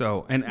weird.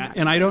 So and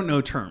I don't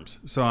know terms,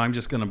 so I'm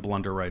just going to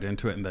blunder right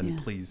into it, and then Yeah.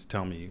 please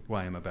tell me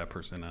why I'm a bad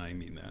person. And I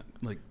mean that.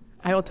 Like,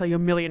 I will tell you a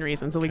million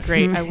reasons. It'll be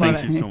great. I love thank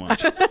it. you so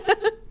much.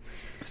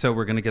 So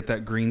we're going to get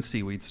that green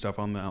seaweed stuff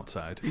on the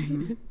outside.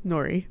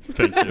 Nori.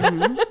 Thank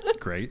you.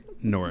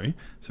 Great. Nori.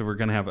 So we're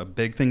going to have a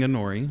big thing of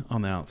nori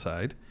on the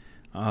outside.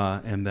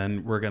 And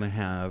then we're going to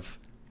have,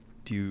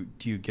 do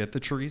you get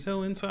the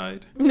chorizo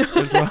inside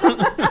as well?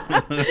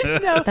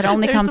 No, that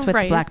only there's comes the with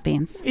rice. black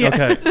beans. Yeah.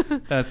 Okay.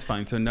 That's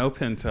fine. So no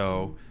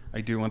pinto.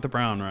 I do want the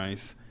brown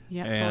rice.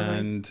 Yeah,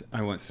 And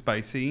I want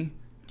spicy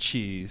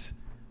cheese.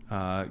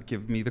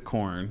 Give me the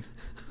corn.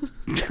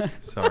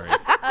 Sorry.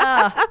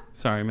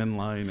 Sorry, I'm in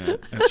line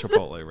at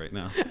Chipotle right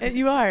now.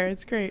 You are.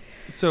 It's great.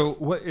 So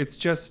what? It's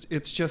just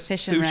Fish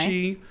and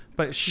sushi, rice?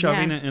 but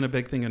shoving Yeah. it in a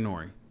big thing of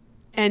nori.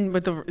 And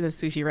with the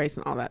sushi rice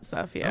and all that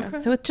stuff. Yeah.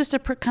 Okay. So it's just a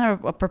kind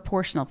of a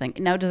proportional thing.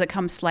 Now, does it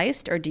come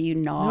sliced or do you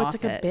gnaw No, off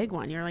it's like it? a big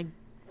one. You're like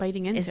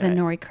biting into Is the it.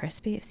 nori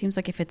crispy? It seems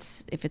like if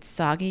it's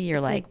soggy,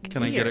 you're like,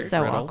 Can I get it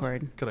so griddled?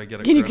 awkward. Could I get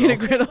it Can you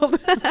griddled? get it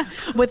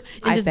griddled? With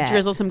and I just bet.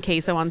 drizzle some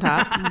queso on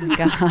top. Oh my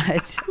god! I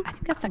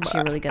think that's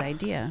actually a really good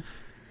idea.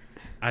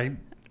 I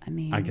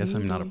mean, guess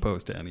I'm not maybe.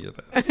 opposed to any of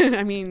this.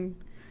 I mean,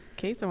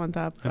 queso on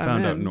top. I I'm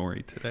found out in.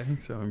 nori today,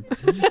 so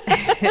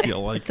I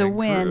feel like It's a it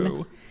win.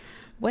 grew.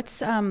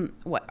 What's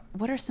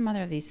what are some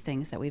other of these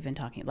things that we've been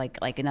talking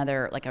like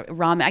another like a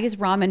ramen? I guess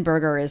ramen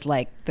burger is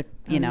like the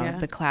yeah.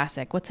 the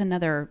classic. What's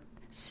another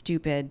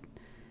stupid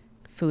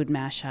food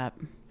mashup?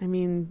 I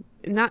mean,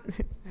 not.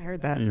 I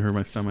heard that. You heard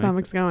my stomach.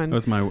 Stomach's going.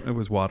 It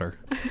was water.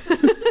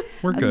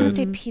 We're I was going to good.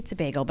 say pizza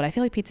bagel, but I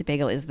feel like pizza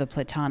bagel is the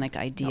platonic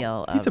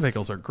ideal. Pizza of,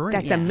 bagels are great.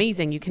 That's Yeah.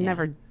 amazing. You can Yeah.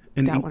 never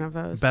And doubt one of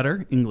those.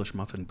 Better English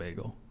muffin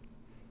bagel.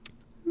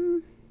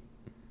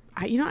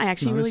 I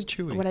actually Not really as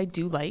chewy. what I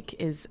do like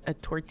is a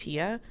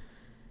tortilla,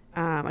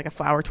 like a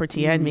flour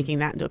tortilla, and making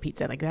that into a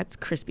pizza. Like that's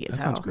crispy as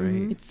That hell. sounds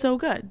great. It's so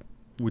good.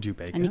 Would you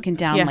bake and it? you can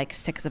down Yeah. like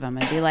 6 of them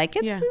and be like,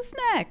 it's Yeah. a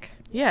snack.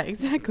 Yeah,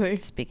 exactly.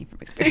 Speaking from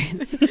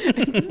experience.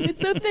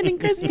 It's so thin and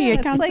crispy. Yeah, it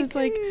it's counts like, as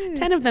like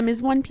 10 of them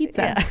is one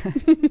pizza.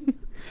 Yeah.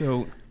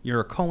 So you're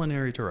a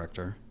culinary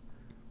director.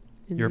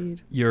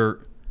 Indeed.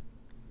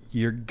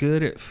 You're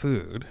good at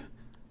food.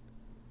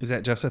 Is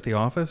that just at the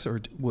office,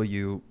 or will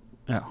you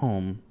at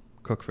home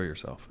cook for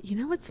yourself? You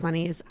know what's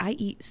funny is I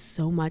eat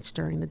so much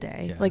during the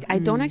day. Yeah. Like I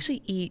don't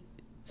actually eat.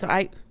 So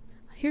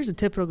here's a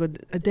typical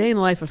a day in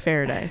the life of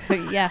Faraday.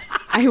 Yes.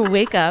 I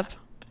wake up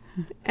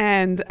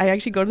and I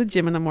actually go to the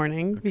gym in the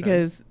morning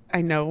because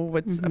I know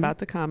what's about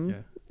to come.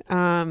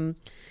 Yeah.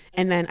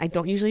 And then I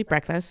don't usually eat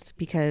breakfast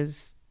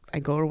because I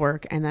go to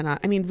work, and then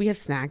we have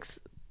snacks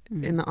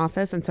in the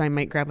office, and so I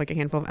might grab like a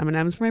handful of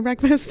M&Ms for my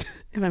breakfast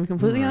if I'm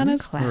completely Right.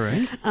 honest.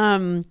 Classic. All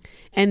right.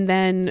 And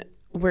then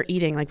we're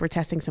eating, like we're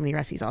testing so many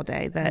recipes all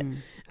day that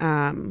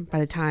by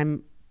the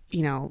time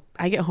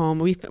I get home,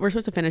 we're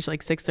supposed to finish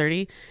like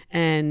 6:30,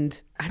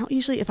 and I don't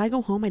usually, if I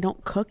go home, I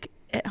don't cook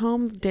at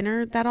home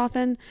dinner that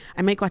often.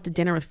 I might go out to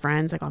dinner with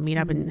friends, like I'll meet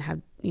up and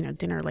have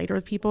dinner later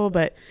with people,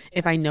 but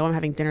if I know I'm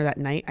having dinner that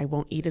night, I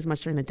won't eat as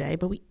much during the day.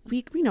 But we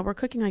know we're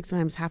cooking like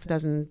sometimes half a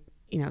dozen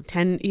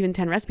 10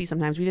 recipes.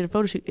 Sometimes we did a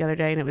photo shoot the other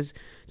day and it was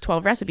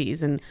 12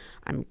 recipes, and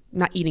I'm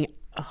not eating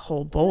a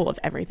whole bowl of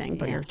everything,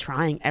 but Yeah. you're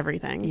trying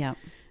everything. Yeah.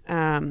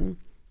 And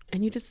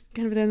you just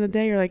kind of at the end of the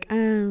day, you're like,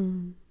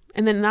 and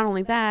then not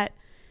only that,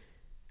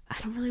 I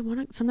don't really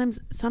want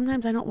to,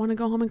 sometimes I don't want to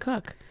go home and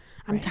cook.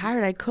 I'm Right.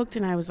 tired. I cooked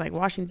and I was like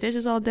washing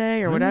dishes all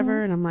day or I whatever.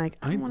 know. And I'm like,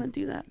 I I- don't want to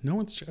do that. No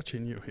one's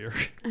judging you here.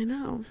 I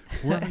know.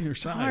 We're on your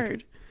It's side.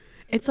 hard.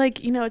 It's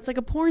like, it's like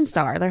a porn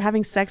star. They're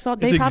having sex all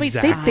day. It's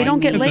They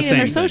don't get it's the laid in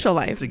their same thing. social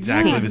life. It's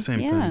exactly Same. the same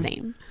Yeah. thing.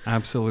 Same.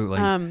 Absolutely.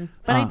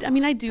 But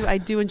I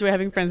do enjoy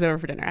having friends over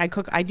for dinner.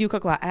 I do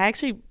cook a lot. I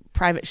actually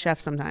private chef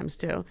sometimes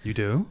too. You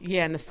do?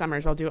 Yeah, in the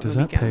summers I'll do it Does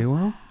on the that pay weekends.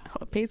 well?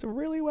 Oh, it pays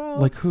really well.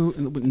 Like who?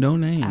 No Out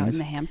in names.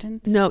 the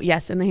Hamptons? No,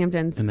 yes, in the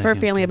Hamptons. In the For a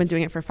family, I've been Hamptons.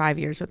 doing it for 5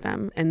 years with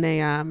them, and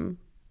they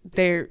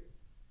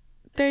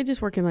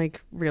just work in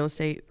like real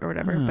estate or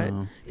whatever, but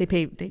Oh. they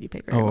do pay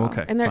very Oh, well.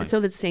 okay, And fine. so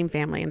it's the same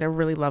family, and they're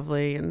really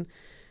lovely, and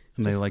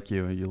And they like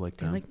you and you like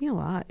They them. like me a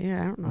lot.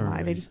 Yeah, I don't know why.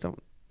 Alright.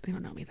 They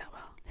don't know me that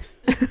well.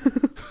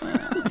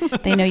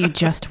 They know you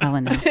just well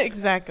enough.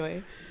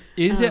 Exactly.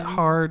 Is it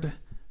hard?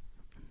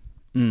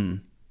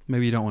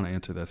 Maybe you don't want to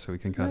answer this, so we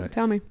can cut it.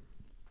 Tell me.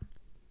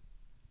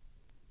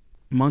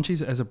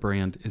 Munchies as a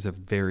brand is a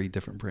very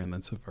different brand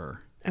than Saveur.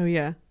 Oh,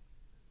 yeah.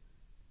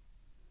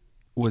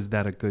 Was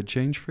that a good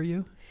change for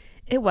you?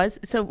 It was.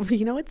 So,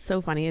 you know what's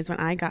so funny is when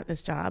I got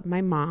this job,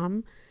 my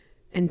mom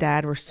and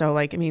dad were so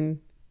like, I mean,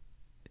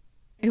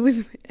 it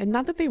was, and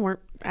not that they weren't,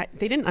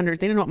 they didn't know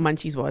what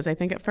Munchies was, I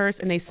think, at first.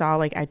 And they saw,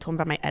 like, I told them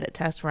about my edit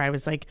test where I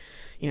was like,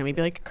 you know,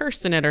 maybe like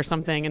cursed in it or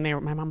something. And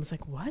my mom was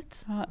like,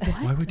 what? What?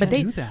 Why would But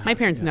you do that? My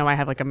parents know I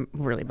have like a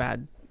really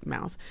bad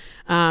mouth.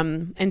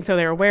 And so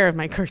they're aware of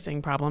my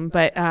cursing problem.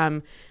 But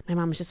my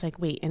mom was just like,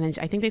 wait. And then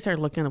I think they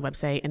started looking on the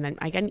website. And then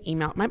I got an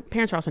email. My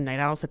parents are also night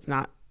owls. So it's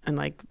not, and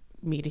like,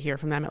 me to hear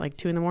from them at like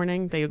 2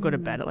 a.m. They would go to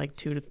bed at like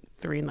 2 to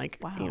 3 and like,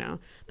 you know,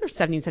 they're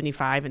 70,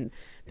 75 and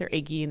they're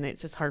achy and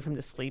it's just hard for them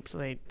to sleep. So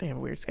they have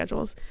weird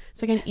schedules.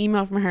 So I got an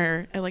email from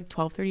her at like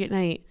 12:30 at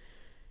night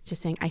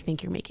just saying, I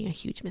think you're making a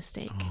huge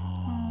mistake.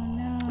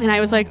 Oh, no. And I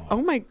was like,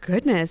 oh my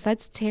goodness,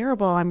 that's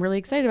terrible. I'm really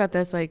excited about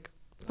this. Like,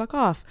 fuck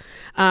off.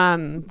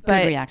 Good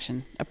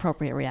reaction.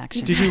 Appropriate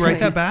reaction. Did you write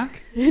that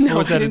back? No, Or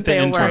was I that didn't at the say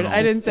a word. internal?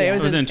 I didn't say It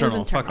was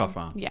internal. Fuck internal. off,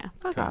 Mom. Yeah,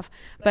 fuck Okay. off.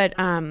 But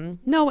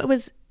no, it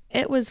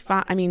was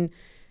fun. I mean,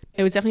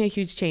 it was definitely a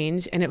huge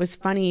change, and it was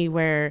funny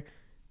where,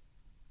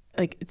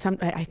 like,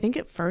 I think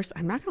at first,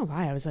 I'm not gonna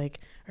lie, I was like,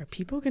 are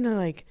people gonna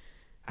like,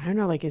 I don't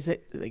know, like, is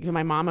it like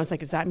my mom was like,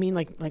 does that mean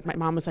like my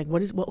mom was like,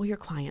 what will your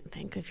client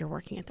think if you're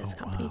working at this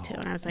company too?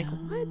 And I was like,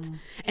 what?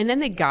 And then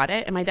they got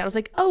it, and my dad was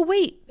like, oh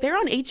wait, they're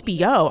on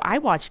HBO. I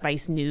watch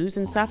Vice News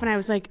and stuff, and I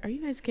was like, are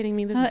you guys kidding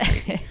me? This is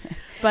crazy.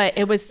 But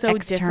it was so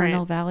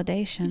External different.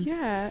 validation.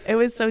 Yeah, it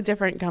was so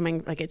different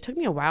coming. Like, it took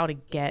me a while to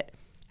get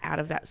out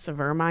of that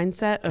Saveur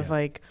mindset of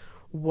like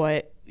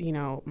what, you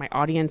know, my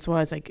audience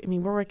was. Like, I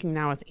mean, we're working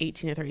now with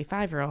 18 to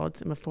 35 year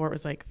olds, and before it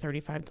was like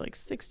 35 to like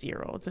 60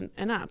 year olds and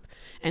up,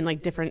 and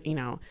like different,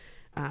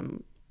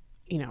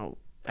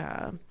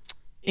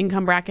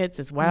 income brackets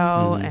as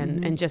well,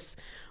 and just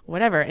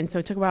whatever. And so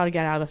it took a while to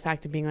get out of the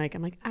fact of being like,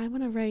 I'm like, I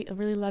want to write a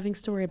really loving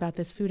story about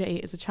this food I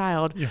ate as a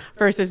child,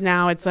 versus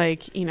now it's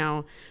like, you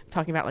know,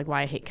 talking about like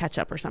why I hate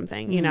ketchup or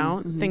something, you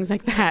know, things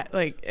like that.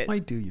 Like, Why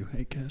do you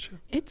hate ketchup?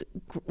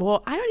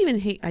 well, I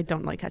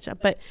don't like ketchup,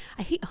 but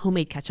I hate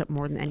homemade ketchup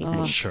more than anything.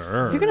 Oh,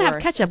 Sure. If you're gonna have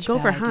Worst. ketchup, Such go a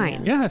for bad idea.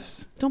 Heinz.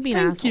 Yes. Don't be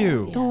an Thank asshole.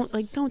 you.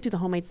 Don't do the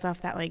homemade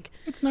stuff that like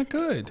It's not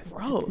good.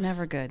 gross. It's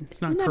never good.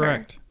 It's not Never.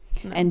 correct.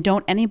 And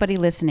don't anybody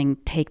listening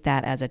take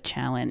that as a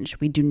challenge.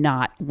 We do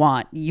not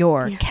want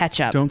your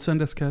ketchup. Don't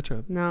send us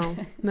ketchup. No,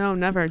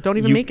 never. Don't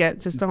even You- make it.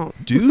 Just don't.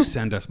 Do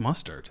send us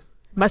mustard.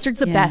 Mustard's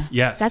the Yeah. best.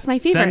 Yes. That's my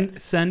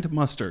favorite. Send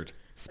mustard.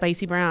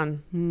 Spicy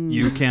brown.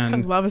 You I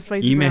can love a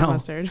spicy brown email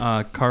mustard.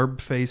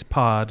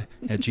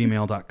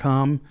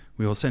 carbfacepod@gmail.com.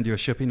 We will send you a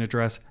shipping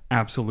address.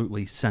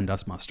 Absolutely send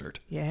us mustard.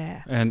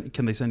 Yeah. And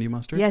can they send you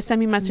mustard? Yeah, send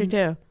me mustard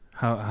too.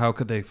 How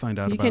could they find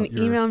out You about can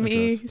your email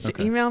me. address?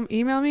 Okay. Email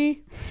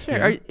me.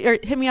 Sure. Yeah. Or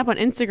hit me up on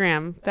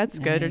Instagram. That's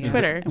good. Or Nice.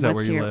 Twitter. Is that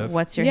What's where you your, live?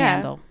 What's your Yeah.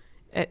 handle?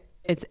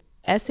 It's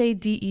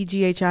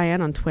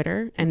SADEGHIN on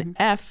Twitter and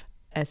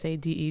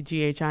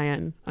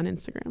FSADEGHIN on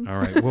Instagram. All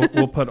right.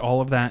 We'll put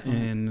all of that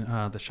in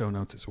the show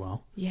notes as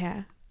well.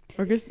 Yeah.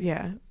 Or just,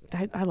 yeah.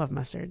 I love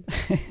mustard.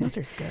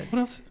 Mustard's good. What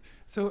else?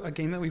 So a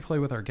game that we play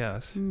with our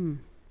guests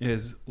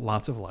is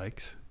lots of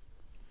likes.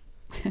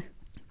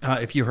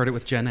 If you heard it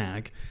with Jen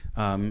Ag,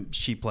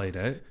 she played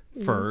it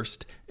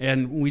first,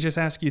 and we just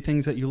ask you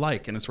things that you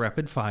like, and it's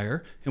rapid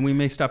fire, and we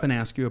may stop and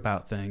ask you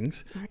about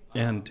things.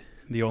 And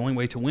the only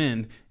way to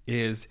win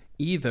is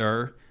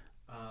either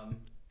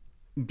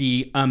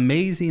be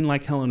amazing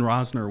like Helen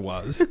Rosner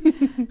was.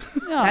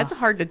 That's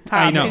hard to top.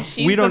 I know. 'cause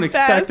she's We don't the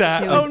expect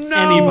best. that Oh, of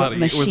no. anybody.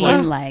 It was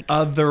Machine-like.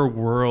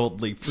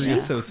 otherworldly free Crazy.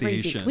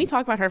 association. Can we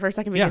talk about her for a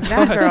second? Yeah, Because go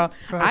that ahead. girl,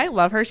 Go ahead. I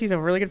love her. She's a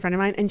really good friend of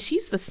mine, and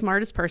she's the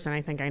smartest person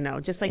I think I know.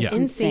 Just like Yeah.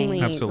 insanely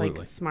Insane. Absolutely.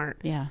 like smart.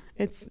 Yeah.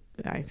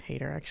 I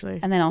hate her actually.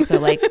 And then also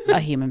like a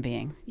human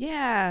being.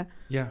 Yeah,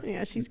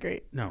 Yeah. she's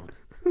great. No.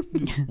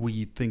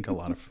 We think a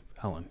lot of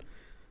Helen.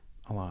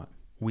 A lot.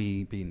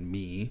 We being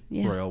me,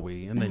 Yeah. royal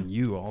we, and then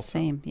you also.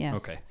 Same, yes.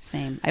 Okay.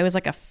 Same. I was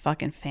like a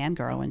fucking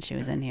fangirl when she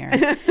was in here.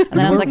 And then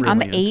I was were like, I'm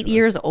really 8 into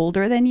years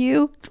older than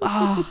you.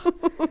 Oh,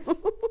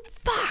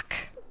 fuck.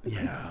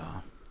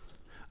 Yeah.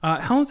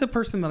 Helen's a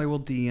person that I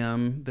will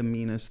DM the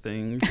meanest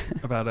things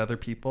about other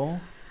people.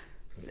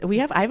 I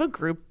have a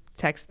group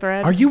text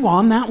thread. Are you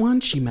on that one?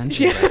 She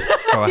mentioned it.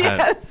 Go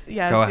ahead.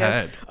 Yes. Go yes.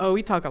 ahead. Oh,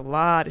 we talk a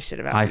lot of shit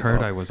about. I people.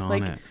 heard I was on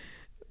Like, it.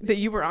 That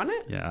you were on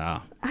it? Yeah.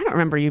 I don't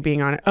remember you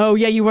being on it. Oh,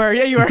 yeah, you were.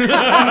 Yeah, you were.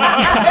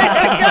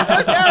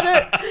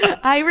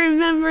 I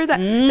remember that.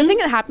 The thing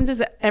that happens is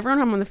that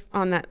everyone I'm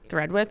on that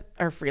thread with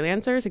are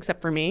freelancers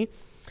except for me.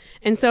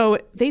 And so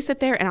they sit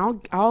there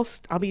and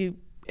I'll be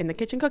in the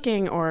kitchen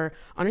cooking or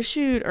on a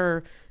shoot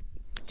or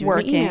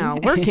doing the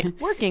email,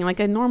 working like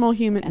a normal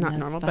human, And not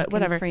those normal, but fucking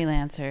whatever.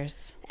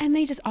 freelancers. And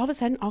they just all of a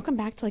sudden, I'll come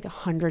back to like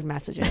 100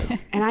 messages,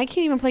 and I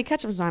can't even play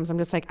catch up sometimes. I'm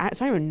just like,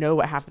 so I don't even know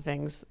what half the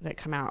things that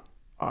come out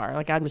are.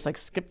 Like I'd just like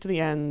skip to the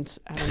end.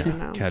 I don't even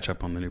know. Catch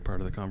up on the new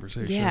part of the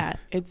conversation. Yeah,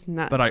 it's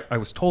nuts. But I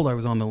was told I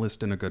was on the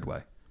list in a good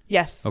way.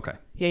 yes. Okay.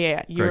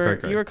 Yeah. You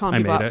Great. were calling I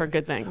people made out it. for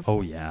good things.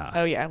 Oh yeah.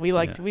 Oh yeah, we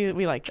liked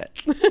we liked it.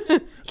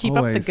 Keep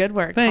up the Always. good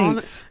work.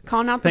 Thanks.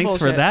 Calling out the Thanks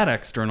bullshit. for that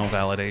external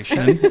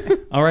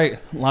validation. All right,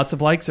 lots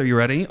of likes. Are you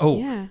ready? Oh,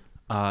 Yeah.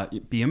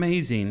 Be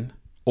amazing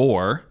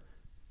or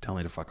tell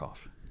me to fuck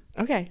off.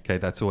 Okay. Okay,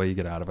 that's the way you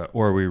get out of it,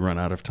 or we run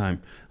out of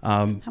time.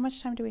 How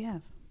much time do we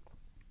have?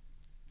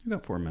 You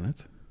got 4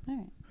 minutes. All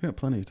right. We got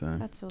plenty of time.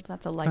 That's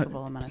a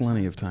likable amount of time.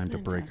 Plenty of time to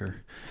break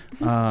her.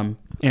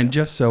 And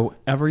just so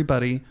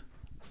everybody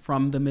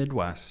from the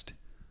Midwest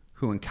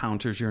who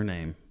encounters your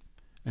name,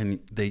 and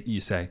you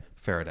say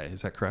Faraday,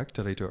 is that correct?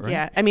 Did I do it right?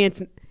 Yeah. I mean,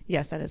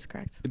 yes, that is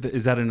correct.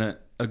 Is that in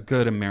a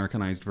good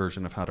Americanized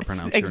version of how to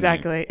pronounce your name?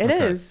 Exactly. It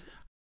Okay. is.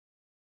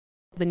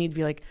 Then you'd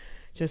be like,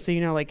 just so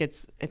you know, like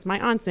it's my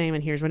aunt's name,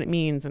 and here's what it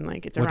means, and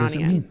like it's What Iranian.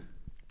 does it mean?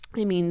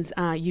 It means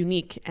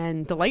unique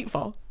and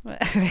delightful. Good.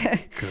 I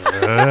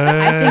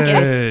think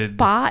it is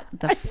spot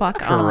the fuck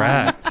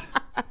Correct.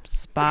 on.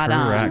 Spot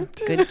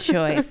Correct. on. Good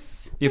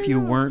choice. If you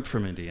weren't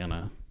from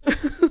Indiana,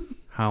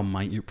 how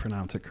might you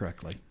pronounce it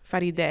correctly?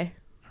 Farideh.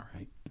 All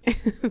right.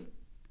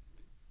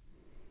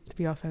 To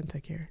be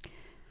authentic here.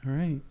 All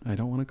right. I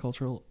don't want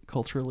to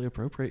culturally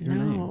appropriate your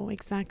name. No,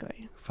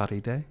 exactly.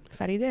 Farideh?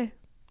 Farideh.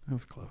 That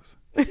was close.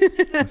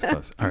 That was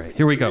close. All right.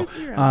 Here we go.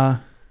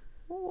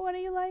 What do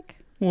you like?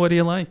 What do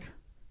you like?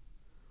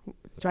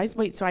 So I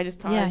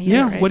just taught Yeah, us. you Yeah,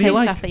 just what do say you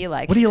like? stuff that you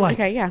like. What do you like?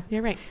 Okay, yeah,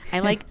 you're right. I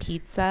like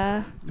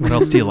pizza. What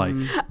else do you like?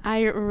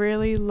 I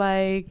really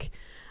like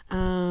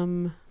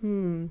gosh,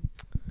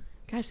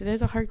 it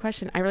is a hard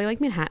question. I really like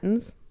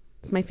Manhattans.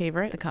 It's my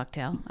favorite. The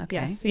cocktail.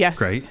 Okay. Yes.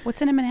 Great.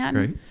 What's in a Manhattan?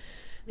 Great.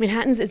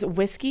 Manhattans is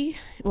whiskey,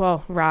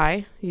 well,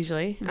 rye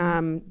usually.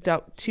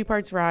 2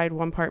 parts rye,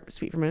 1 part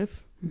sweet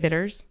vermouth,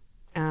 bitters.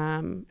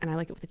 And I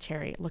like it with a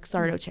cherry.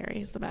 Luxardo cherry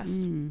is the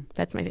best.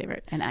 That's my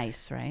favorite. And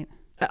ice, right?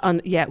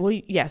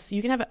 Yes,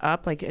 you can have it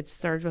up, like it's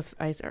served with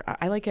ice. Or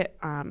I like it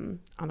on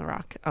the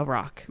rock. A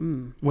rock.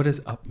 What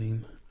does up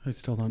mean? I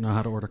still don't know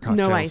how to order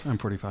cocktails. No ice. I'm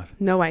 45.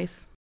 No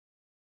ice.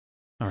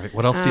 All right.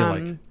 What else do you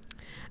like?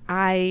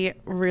 I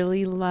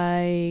really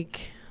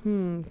like.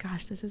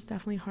 Gosh, this is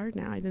definitely hard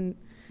now. I didn't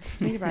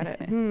think about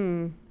it.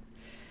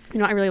 You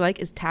know what I really like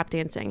is tap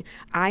dancing.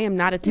 I am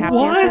not a tap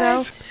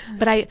dancer though,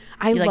 but I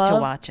You love like to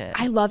watch it.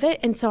 I love it,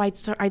 and so I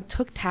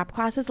took tap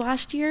classes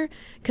last year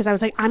because I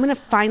was like, I'm gonna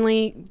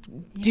finally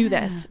do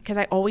this because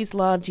I always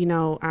loved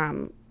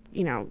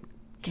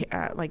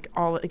like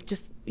all like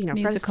just Fred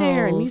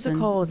Astaire and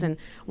musicals and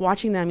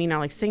watching them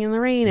like sing in the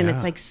rain, and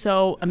it's like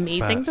so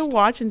amazing to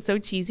watch and so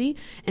cheesy.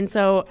 And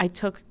so I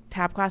took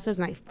tap classes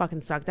and I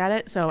fucking sucked at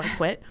it, so I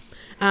quit.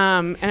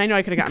 And I know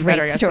I could have gotten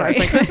better. Yesterday. I was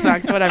like, this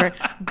sucks, whatever.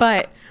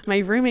 But my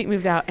roommate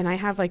moved out, and I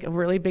have like a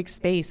really big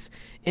space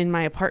in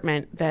my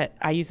apartment that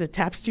I use a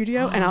tap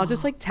studio, and I'll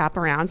just like tap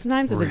around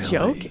sometimes as a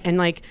joke, and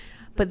like.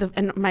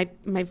 But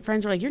my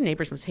friends were like, your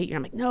neighbors must hate you. And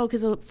I'm like, no,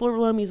 because the floor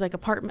below me is like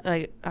apartment,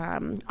 like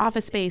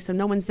office space, so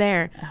no one's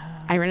there.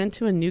 I ran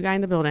into a new guy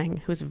in the building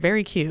who was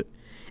very cute,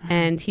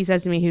 and he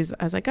says to me,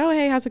 I was like, oh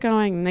hey, how's it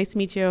going? Nice to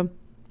meet you.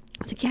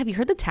 I was like, yeah, have you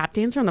heard the tap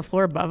dancer on the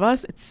floor above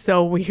us? It's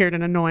so weird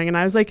and annoying. And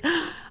I was like,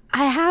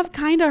 I have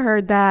kind of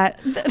heard that.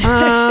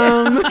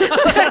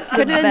 I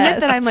couldn't admit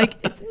that. I'm like,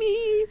 it's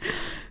me.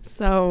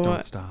 So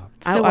Don't stop.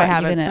 So I what,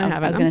 haven't. I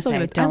was I'm going to still say,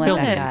 gonna- don't I let love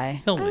that it.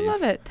 guy. He'll I leave.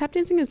 love it. Tap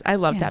dancing I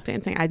love Yeah. tap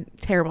dancing. I'm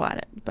terrible at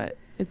it, but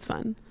it's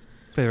fun.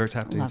 Favorite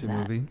tap dancing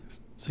that. movie?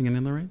 Singing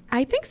in the Rain?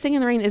 I think Sing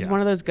in the Rain is Yeah. one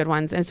of those good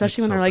ones, and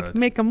especially It's when so they're like, good.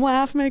 make them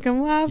laugh, make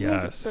them laugh.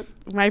 Yes.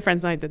 My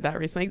friends and I did that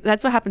recently.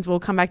 That's what happens. We'll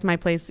come back to my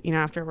place,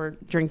 after we're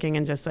drinking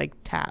and just like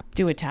tap.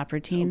 Do a tap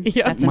routine.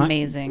 Yeah. That's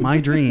amazing. My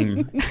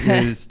dream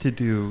is to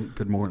do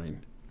Good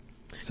Morning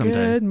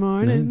someday. Good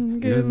morning,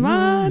 good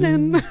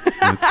morning.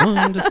 It's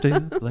fun to stay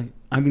late.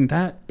 I mean,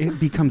 it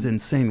becomes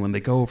insane when they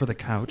go over the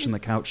couch and the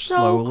couch so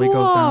slowly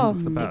goes down. cool.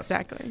 It's the best.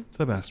 Exactly. It's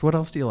the best. What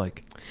else do you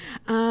like?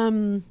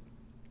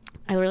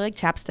 I really like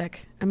chapstick.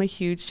 I'm a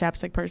huge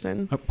chapstick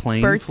person. A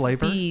plain Burt's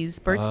flavor? Bees.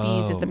 Burt's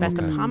Bees is the best.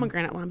 okay. The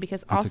pomegranate one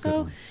because That's a good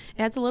also one.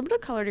 it adds a little bit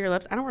of color to your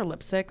lips. I don't wear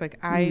lipstick. Like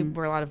I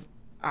wear a lot of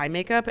eye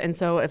makeup, and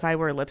so if I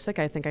wear lipstick,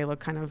 I think I look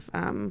kind of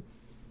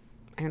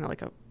I don't know,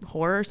 like a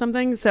whore or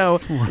something. So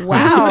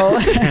wow. All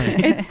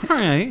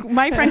right.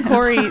 My friend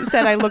Corey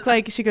said I look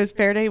like, she goes,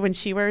 Faraday, when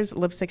she wears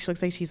lipstick, she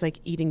looks like she's like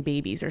eating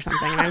babies or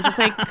something. And I was just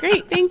like,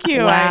 great, thank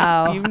you.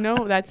 Wow.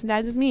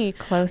 That is me.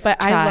 Close But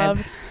I tribe.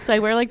 love, So I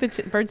wear like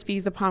the Burt's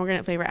Bees, the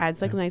pomegranate flavor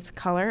adds like a nice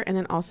color, and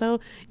then also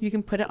you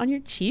can put it on your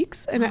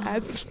cheeks and it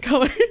adds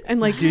color. And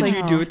like, Did like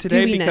you do it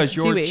today? dewiness, Because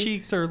your dewy.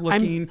 cheeks are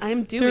looking.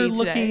 I'm dewy They're today.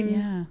 looking.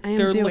 Yeah. I am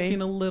They're dewy.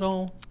 looking a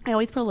little. I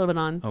always put a little bit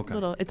on. Okay.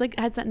 Little. It's like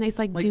adds that nice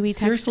like, Like dewy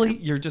seriously,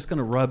 texture. you're just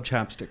gonna rub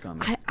chapstick on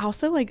them. I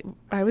also like.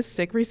 I was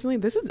sick recently.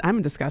 I'm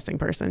a disgusting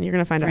person. You're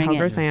gonna find Bring out how it.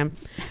 gross I am.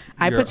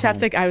 I You're put at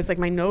home. chapstick. I was like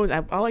my nose.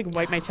 I'll like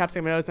wipe my chapstick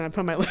on my nose and I put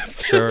on my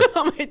lips. Sure.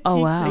 on my cheeks. Oh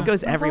wow. It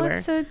goes Well, everywhere.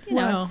 it's a,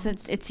 Well,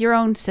 it's your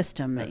own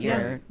system that That's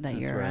you're right. That's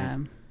you're. right.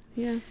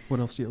 Yeah. What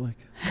else do you like?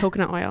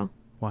 Coconut oil.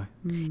 Why?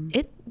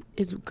 It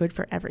is good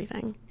for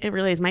everything. It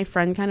really is. My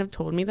friend kind of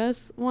told me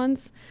this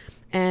once,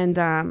 and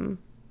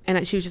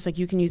she was just like,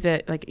 you can use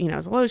it like,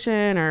 as a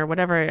lotion or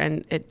whatever,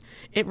 and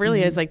it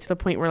really is like to the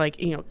point where like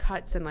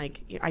cuts and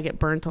like I get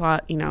burnt a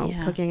lot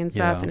Yeah. cooking and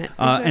stuff. And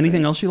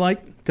Anything else you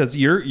like? Because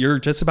you're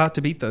just about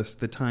to beat this.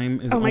 The time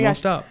is Oh my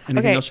almost gosh. up. Anything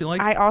Okay, else you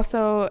like?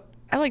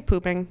 I like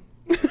pooping.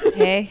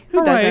 Hey. Who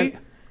All doesn't? right.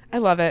 I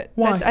love it.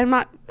 Why? I'm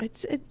not.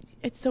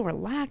 It's so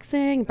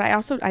relaxing, but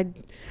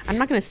I'm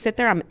not gonna sit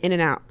there. I'm in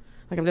and out.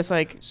 Like I'm just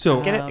like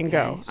So- get it and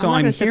go. Okay. So not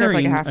I'm gonna sit there for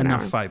hearing like a half an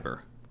enough hour.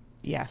 fiber.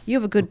 Yes, You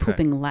have a good Okay.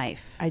 pooping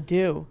life. I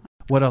do.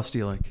 What else do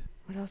you like?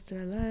 What else do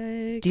I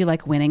like? Do you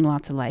like winning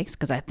lots of likes?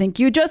 Because I think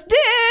you just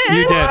did.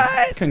 You did.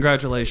 What?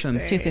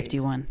 Congratulations.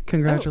 251.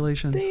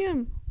 Congratulations.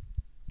 Damn.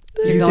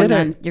 You're You going did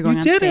on- it. you're going you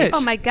on did stage. it.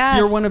 Oh my gosh.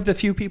 You're one of the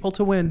few people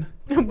to win.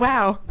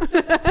 Wow.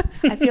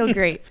 I feel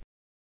great.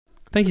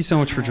 Thank you so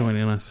much for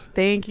joining us.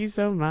 Thank you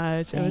so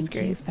much. It was Thank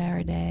you, great.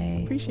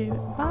 Faraday. Appreciate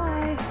it.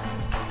 Bye.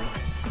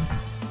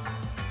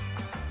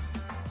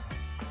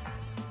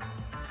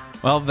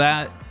 Well,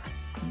 that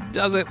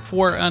does it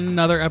for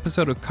another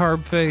episode of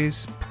Carb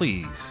Face.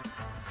 Please,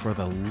 for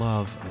the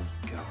love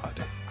of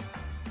God,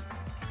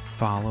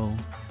 follow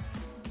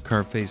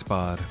Carb Face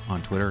Bod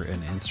on Twitter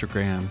and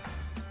Instagram.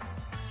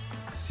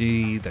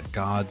 See the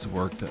God's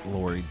work that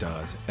Lori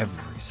does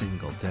every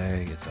single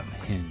day. It's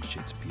unhinged.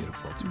 It's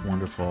beautiful. It's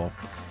wonderful.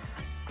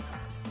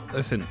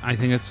 Listen, I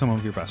think it's some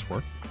of your best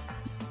work.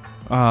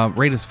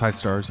 Rate us 5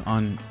 stars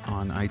on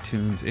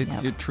iTunes.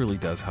 Yep. It truly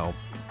does help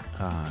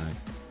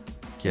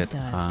get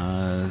does.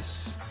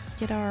 us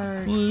Get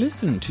our.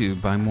 listened to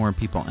by more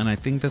people, and I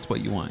think that's what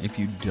you want. If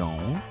you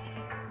don't,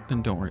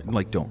 then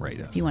don't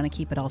rate us. You want to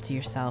keep it all to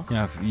yourself.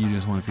 Yeah, if you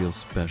just want to feel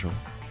special.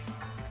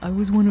 I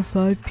was one of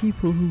 5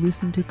 people who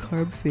listened to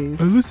Carb Face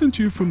listened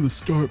to you from the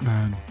start,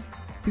 man.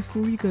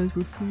 before you guys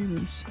were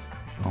famous.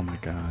 Oh my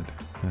God,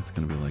 that's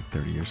gonna be like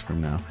 30 years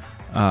from now.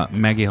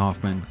 Maggie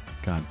Hoffman,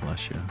 God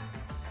bless you.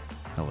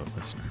 Hello,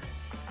 listener,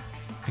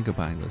 and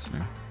goodbye,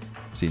 listener.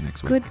 See you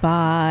next week.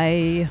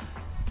 Goodbye.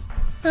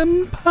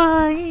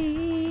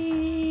 Bye.